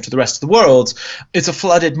comparative to the rest of the world. It's a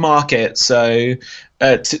flooded market, so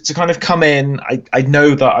to kind of come in, I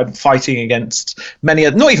know that I'm fighting against many,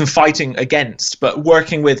 not even fighting against, but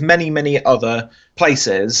working with many other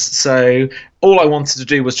places. So all I wanted to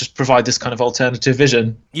do was just provide this kind of alternative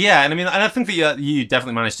vision. Yeah, and I think that you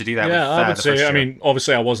definitely managed to do that. Yeah, with, I would say.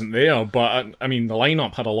 Obviously I wasn't there, but the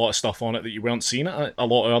lineup had a lot of stuff on it that you weren't seeing at a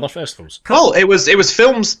lot of other festivals. Well, it was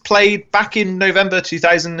films played back in November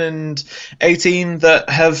 2018 that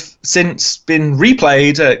have since been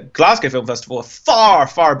replayed at Glasgow Film Festival, a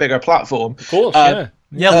far bigger platform. Of course, yeah.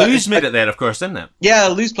 Yeah, Luz made it there, of course, didn't it? Yeah,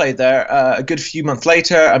 Luz played there a good few months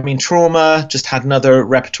later. I mean, Trauma just had another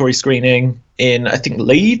repertory screening in, I think,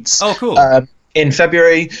 Leeds. Oh, cool. In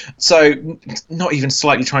February. So not even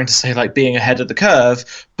slightly trying to say like being ahead of the curve,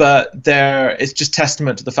 but it's just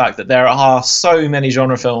testament to the fact that there are so many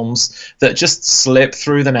genre films that just slip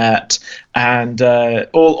through the net, and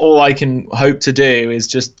all I can hope to do is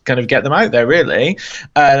just kind of get them out there, really.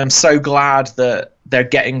 And I'm so glad that they're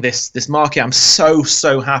getting this market. I'm so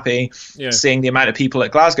happy seeing the amount of people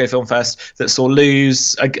at Glasgow Film Fest that saw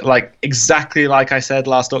Luz, like exactly like I said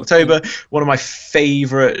last October, one of my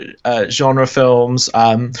favorite genre films.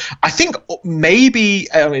 I think maybe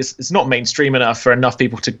it's not mainstream enough for enough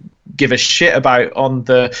people to give a shit about on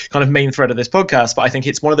the kind of main thread of this podcast, but I think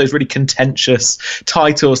it's one of those really contentious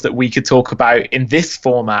titles that we could talk about in this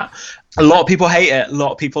format. A lot of people hate it. A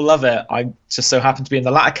lot of people love it. I just so happen to be in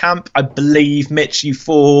the latter camp. I believe, Mitch, you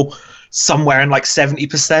fall somewhere in like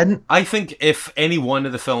 70%. I think if any one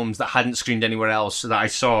of the films that hadn't screened anywhere else that I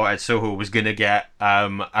saw at Soho was going to get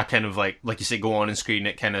a kind of like you say, go on and screen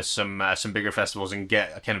at kind of some bigger festivals and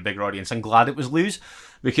get a kind of bigger audience, I'm glad it was Luz,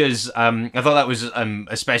 because I thought that was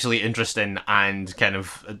especially interesting and kind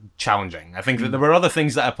of challenging. I think that there were other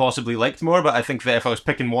things that I possibly liked more, but I think that if I was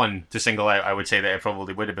picking one to single out, I would say that it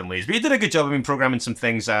probably would have been Luz. But you did a good job of programming some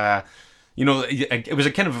things. It was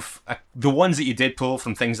a kind of the ones that you did pull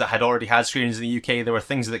from things that had already had screenings in the UK. There were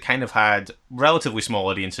things that kind of had relatively small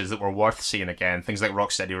audiences that were worth seeing again. Things like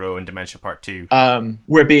Rocksteady Row and Dementia Part 2.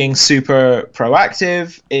 We're being super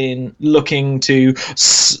proactive in looking to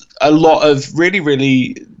a lot of really,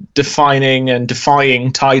 really defining and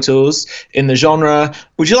defying titles in the genre.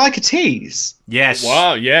 Would you like a tease? Yes.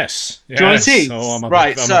 Wow, yes. Do you want a tease? Oh, I'm a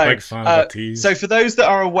right, big fan of a tease. So for those that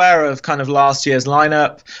are aware of kind of last year's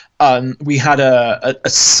lineup, we had a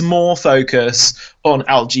small focus on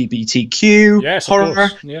LGBTQ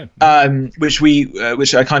horror,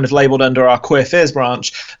 which I kind of labelled under our Queer Fears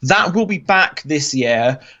branch. That will be back this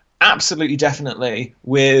year, absolutely, definitely,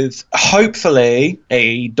 with hopefully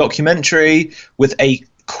a documentary with a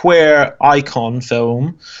queer icon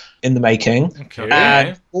film in the making,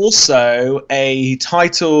 and also a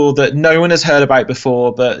title that no one has heard about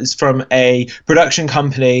before, but is from a production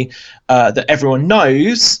company that everyone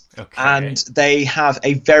knows, and they have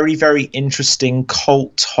a very, very interesting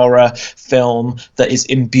cult horror film that is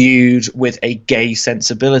imbued with a gay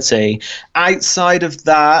sensibility. Outside of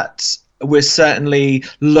that, we're certainly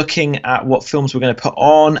looking at what films we're going to put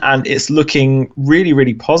on, and it's looking really,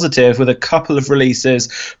 really positive with a couple of releases,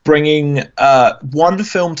 bringing one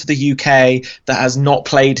film to the UK that has not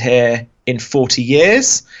played here in 40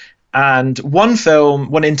 years, and one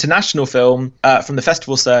international film from the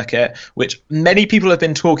festival circuit, which many people have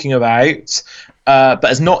been talking about, but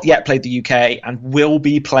has not yet played the UK and will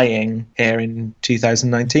be playing here in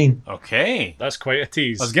 2019. Okay. That's quite a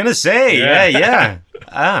tease. I was going to say, yeah.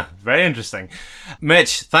 Very interesting.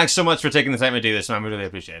 Mitch, thanks so much for taking the time to do this, man. We really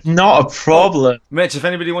appreciate it. Not a problem. Mitch, if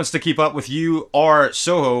anybody wants to keep up with you or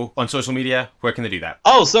Soho on social media, where can they do that?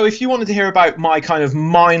 Oh, so if you wanted to hear about my kind of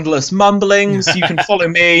mindless mumblings, you can follow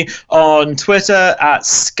me on Twitter at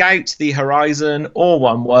Scout the Horizon, all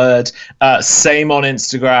one word. Same on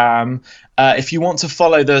Instagram. If you want to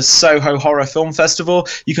follow the Soho Horror Film Festival,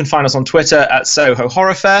 you can find us on Twitter at Soho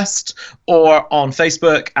Horror Fest or on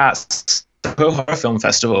Facebook at Soho Horror Film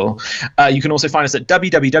Festival. You can also find us at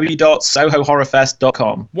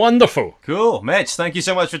www.sohohorrorfest.com. Wonderful. Cool. Mitch, thank you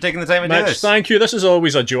so much for taking the time to do this. Thank you. This is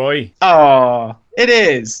always a joy. Oh, it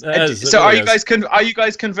is. So are you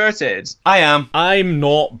guys converted? I am. I'm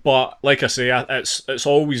not, but like I say, it's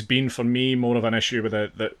always been for me more of an issue with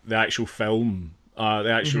the actual film.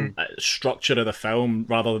 The actual structure of the film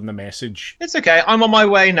rather than the message. It's okay. I'm on my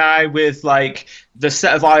way now with like the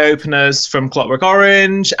set of eye openers from Clockwork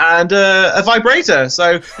Orange and a vibrator.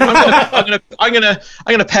 So I'm gonna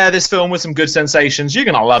pair this film with some good sensations. You're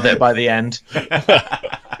gonna love it by the end.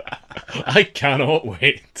 I cannot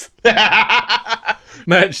wait.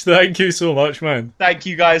 Mitch, thank you so much, man. Thank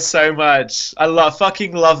you guys so much. I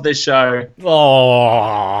fucking love this show.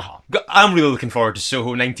 Oh, I'm really looking forward to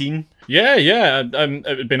Soho 19. Yeah.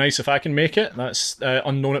 It would be nice if I can make it. That's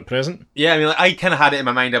unknown at present. Yeah, I mean, I kind of had it in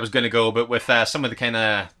my mind I was going to go, but with some of the kind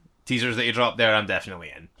of teasers that you dropped there, I'm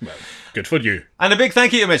definitely in. Well, good for you. And a big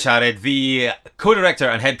thank you to Mitch Harrod, the co-director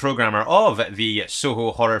and head programmer of the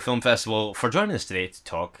Soho Horror Film Festival, for joining us today to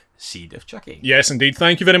talk Seed of Chucky. Yes, indeed.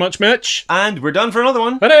 Thank you very much, Mitch. And we're done for another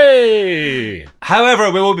one. Hooray!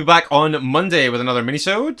 However, we will be back on Monday with another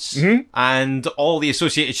minisode and all the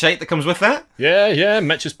associated shite that comes with that. Yeah.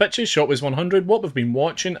 Mitch's Pitches, Shotways 100, what we've been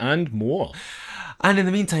watching, and more. And in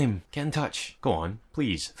the meantime, get in touch. Go on,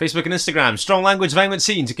 please. Facebook and Instagram, Strong Language Violent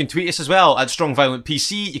Scenes. You can tweet us as well at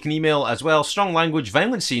StrongViolentPC. You can email as well,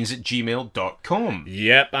 stronglanguageviolentscenes@gmail.com.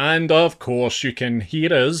 Yep, and of course you can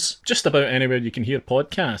hear us just about anywhere you can hear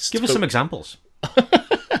podcasts. Give us some examples.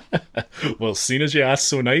 Well, seeing as you asked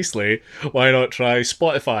so nicely, why not try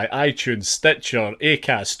Spotify, iTunes, Stitcher,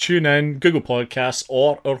 Acast, TuneIn, Google Podcasts,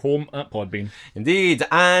 or our home at Podbean. Indeed,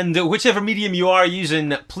 and whichever medium you are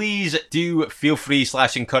using, please do feel free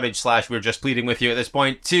 /encourage/ we're just pleading with you at this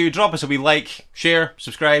point to drop us a wee like, share,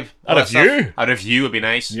 subscribe. A review. A review would be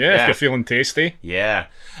nice. Yeah, if you're feeling tasty. Yeah,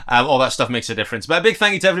 all that stuff makes a difference. But a big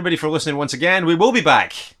thank you to everybody for listening once again. We will be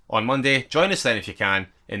back on Monday. Join us then if you can.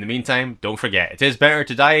 In the meantime, don't forget, it is better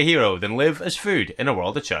to die a hero than live as food in a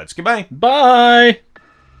world of chuds. Goodbye. Bye!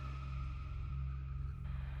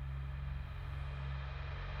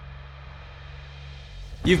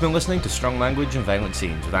 You've been listening to Strong Language and Violent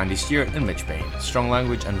Scenes with Andy Stewart and Mitch Bain. Strong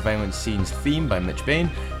Language and Violent Scenes theme by Mitch Bain.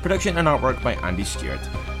 Production and artwork by Andy Stewart.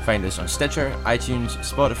 Find us on Stitcher, iTunes,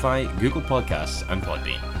 Spotify, Google Podcasts and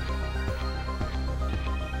Podbean.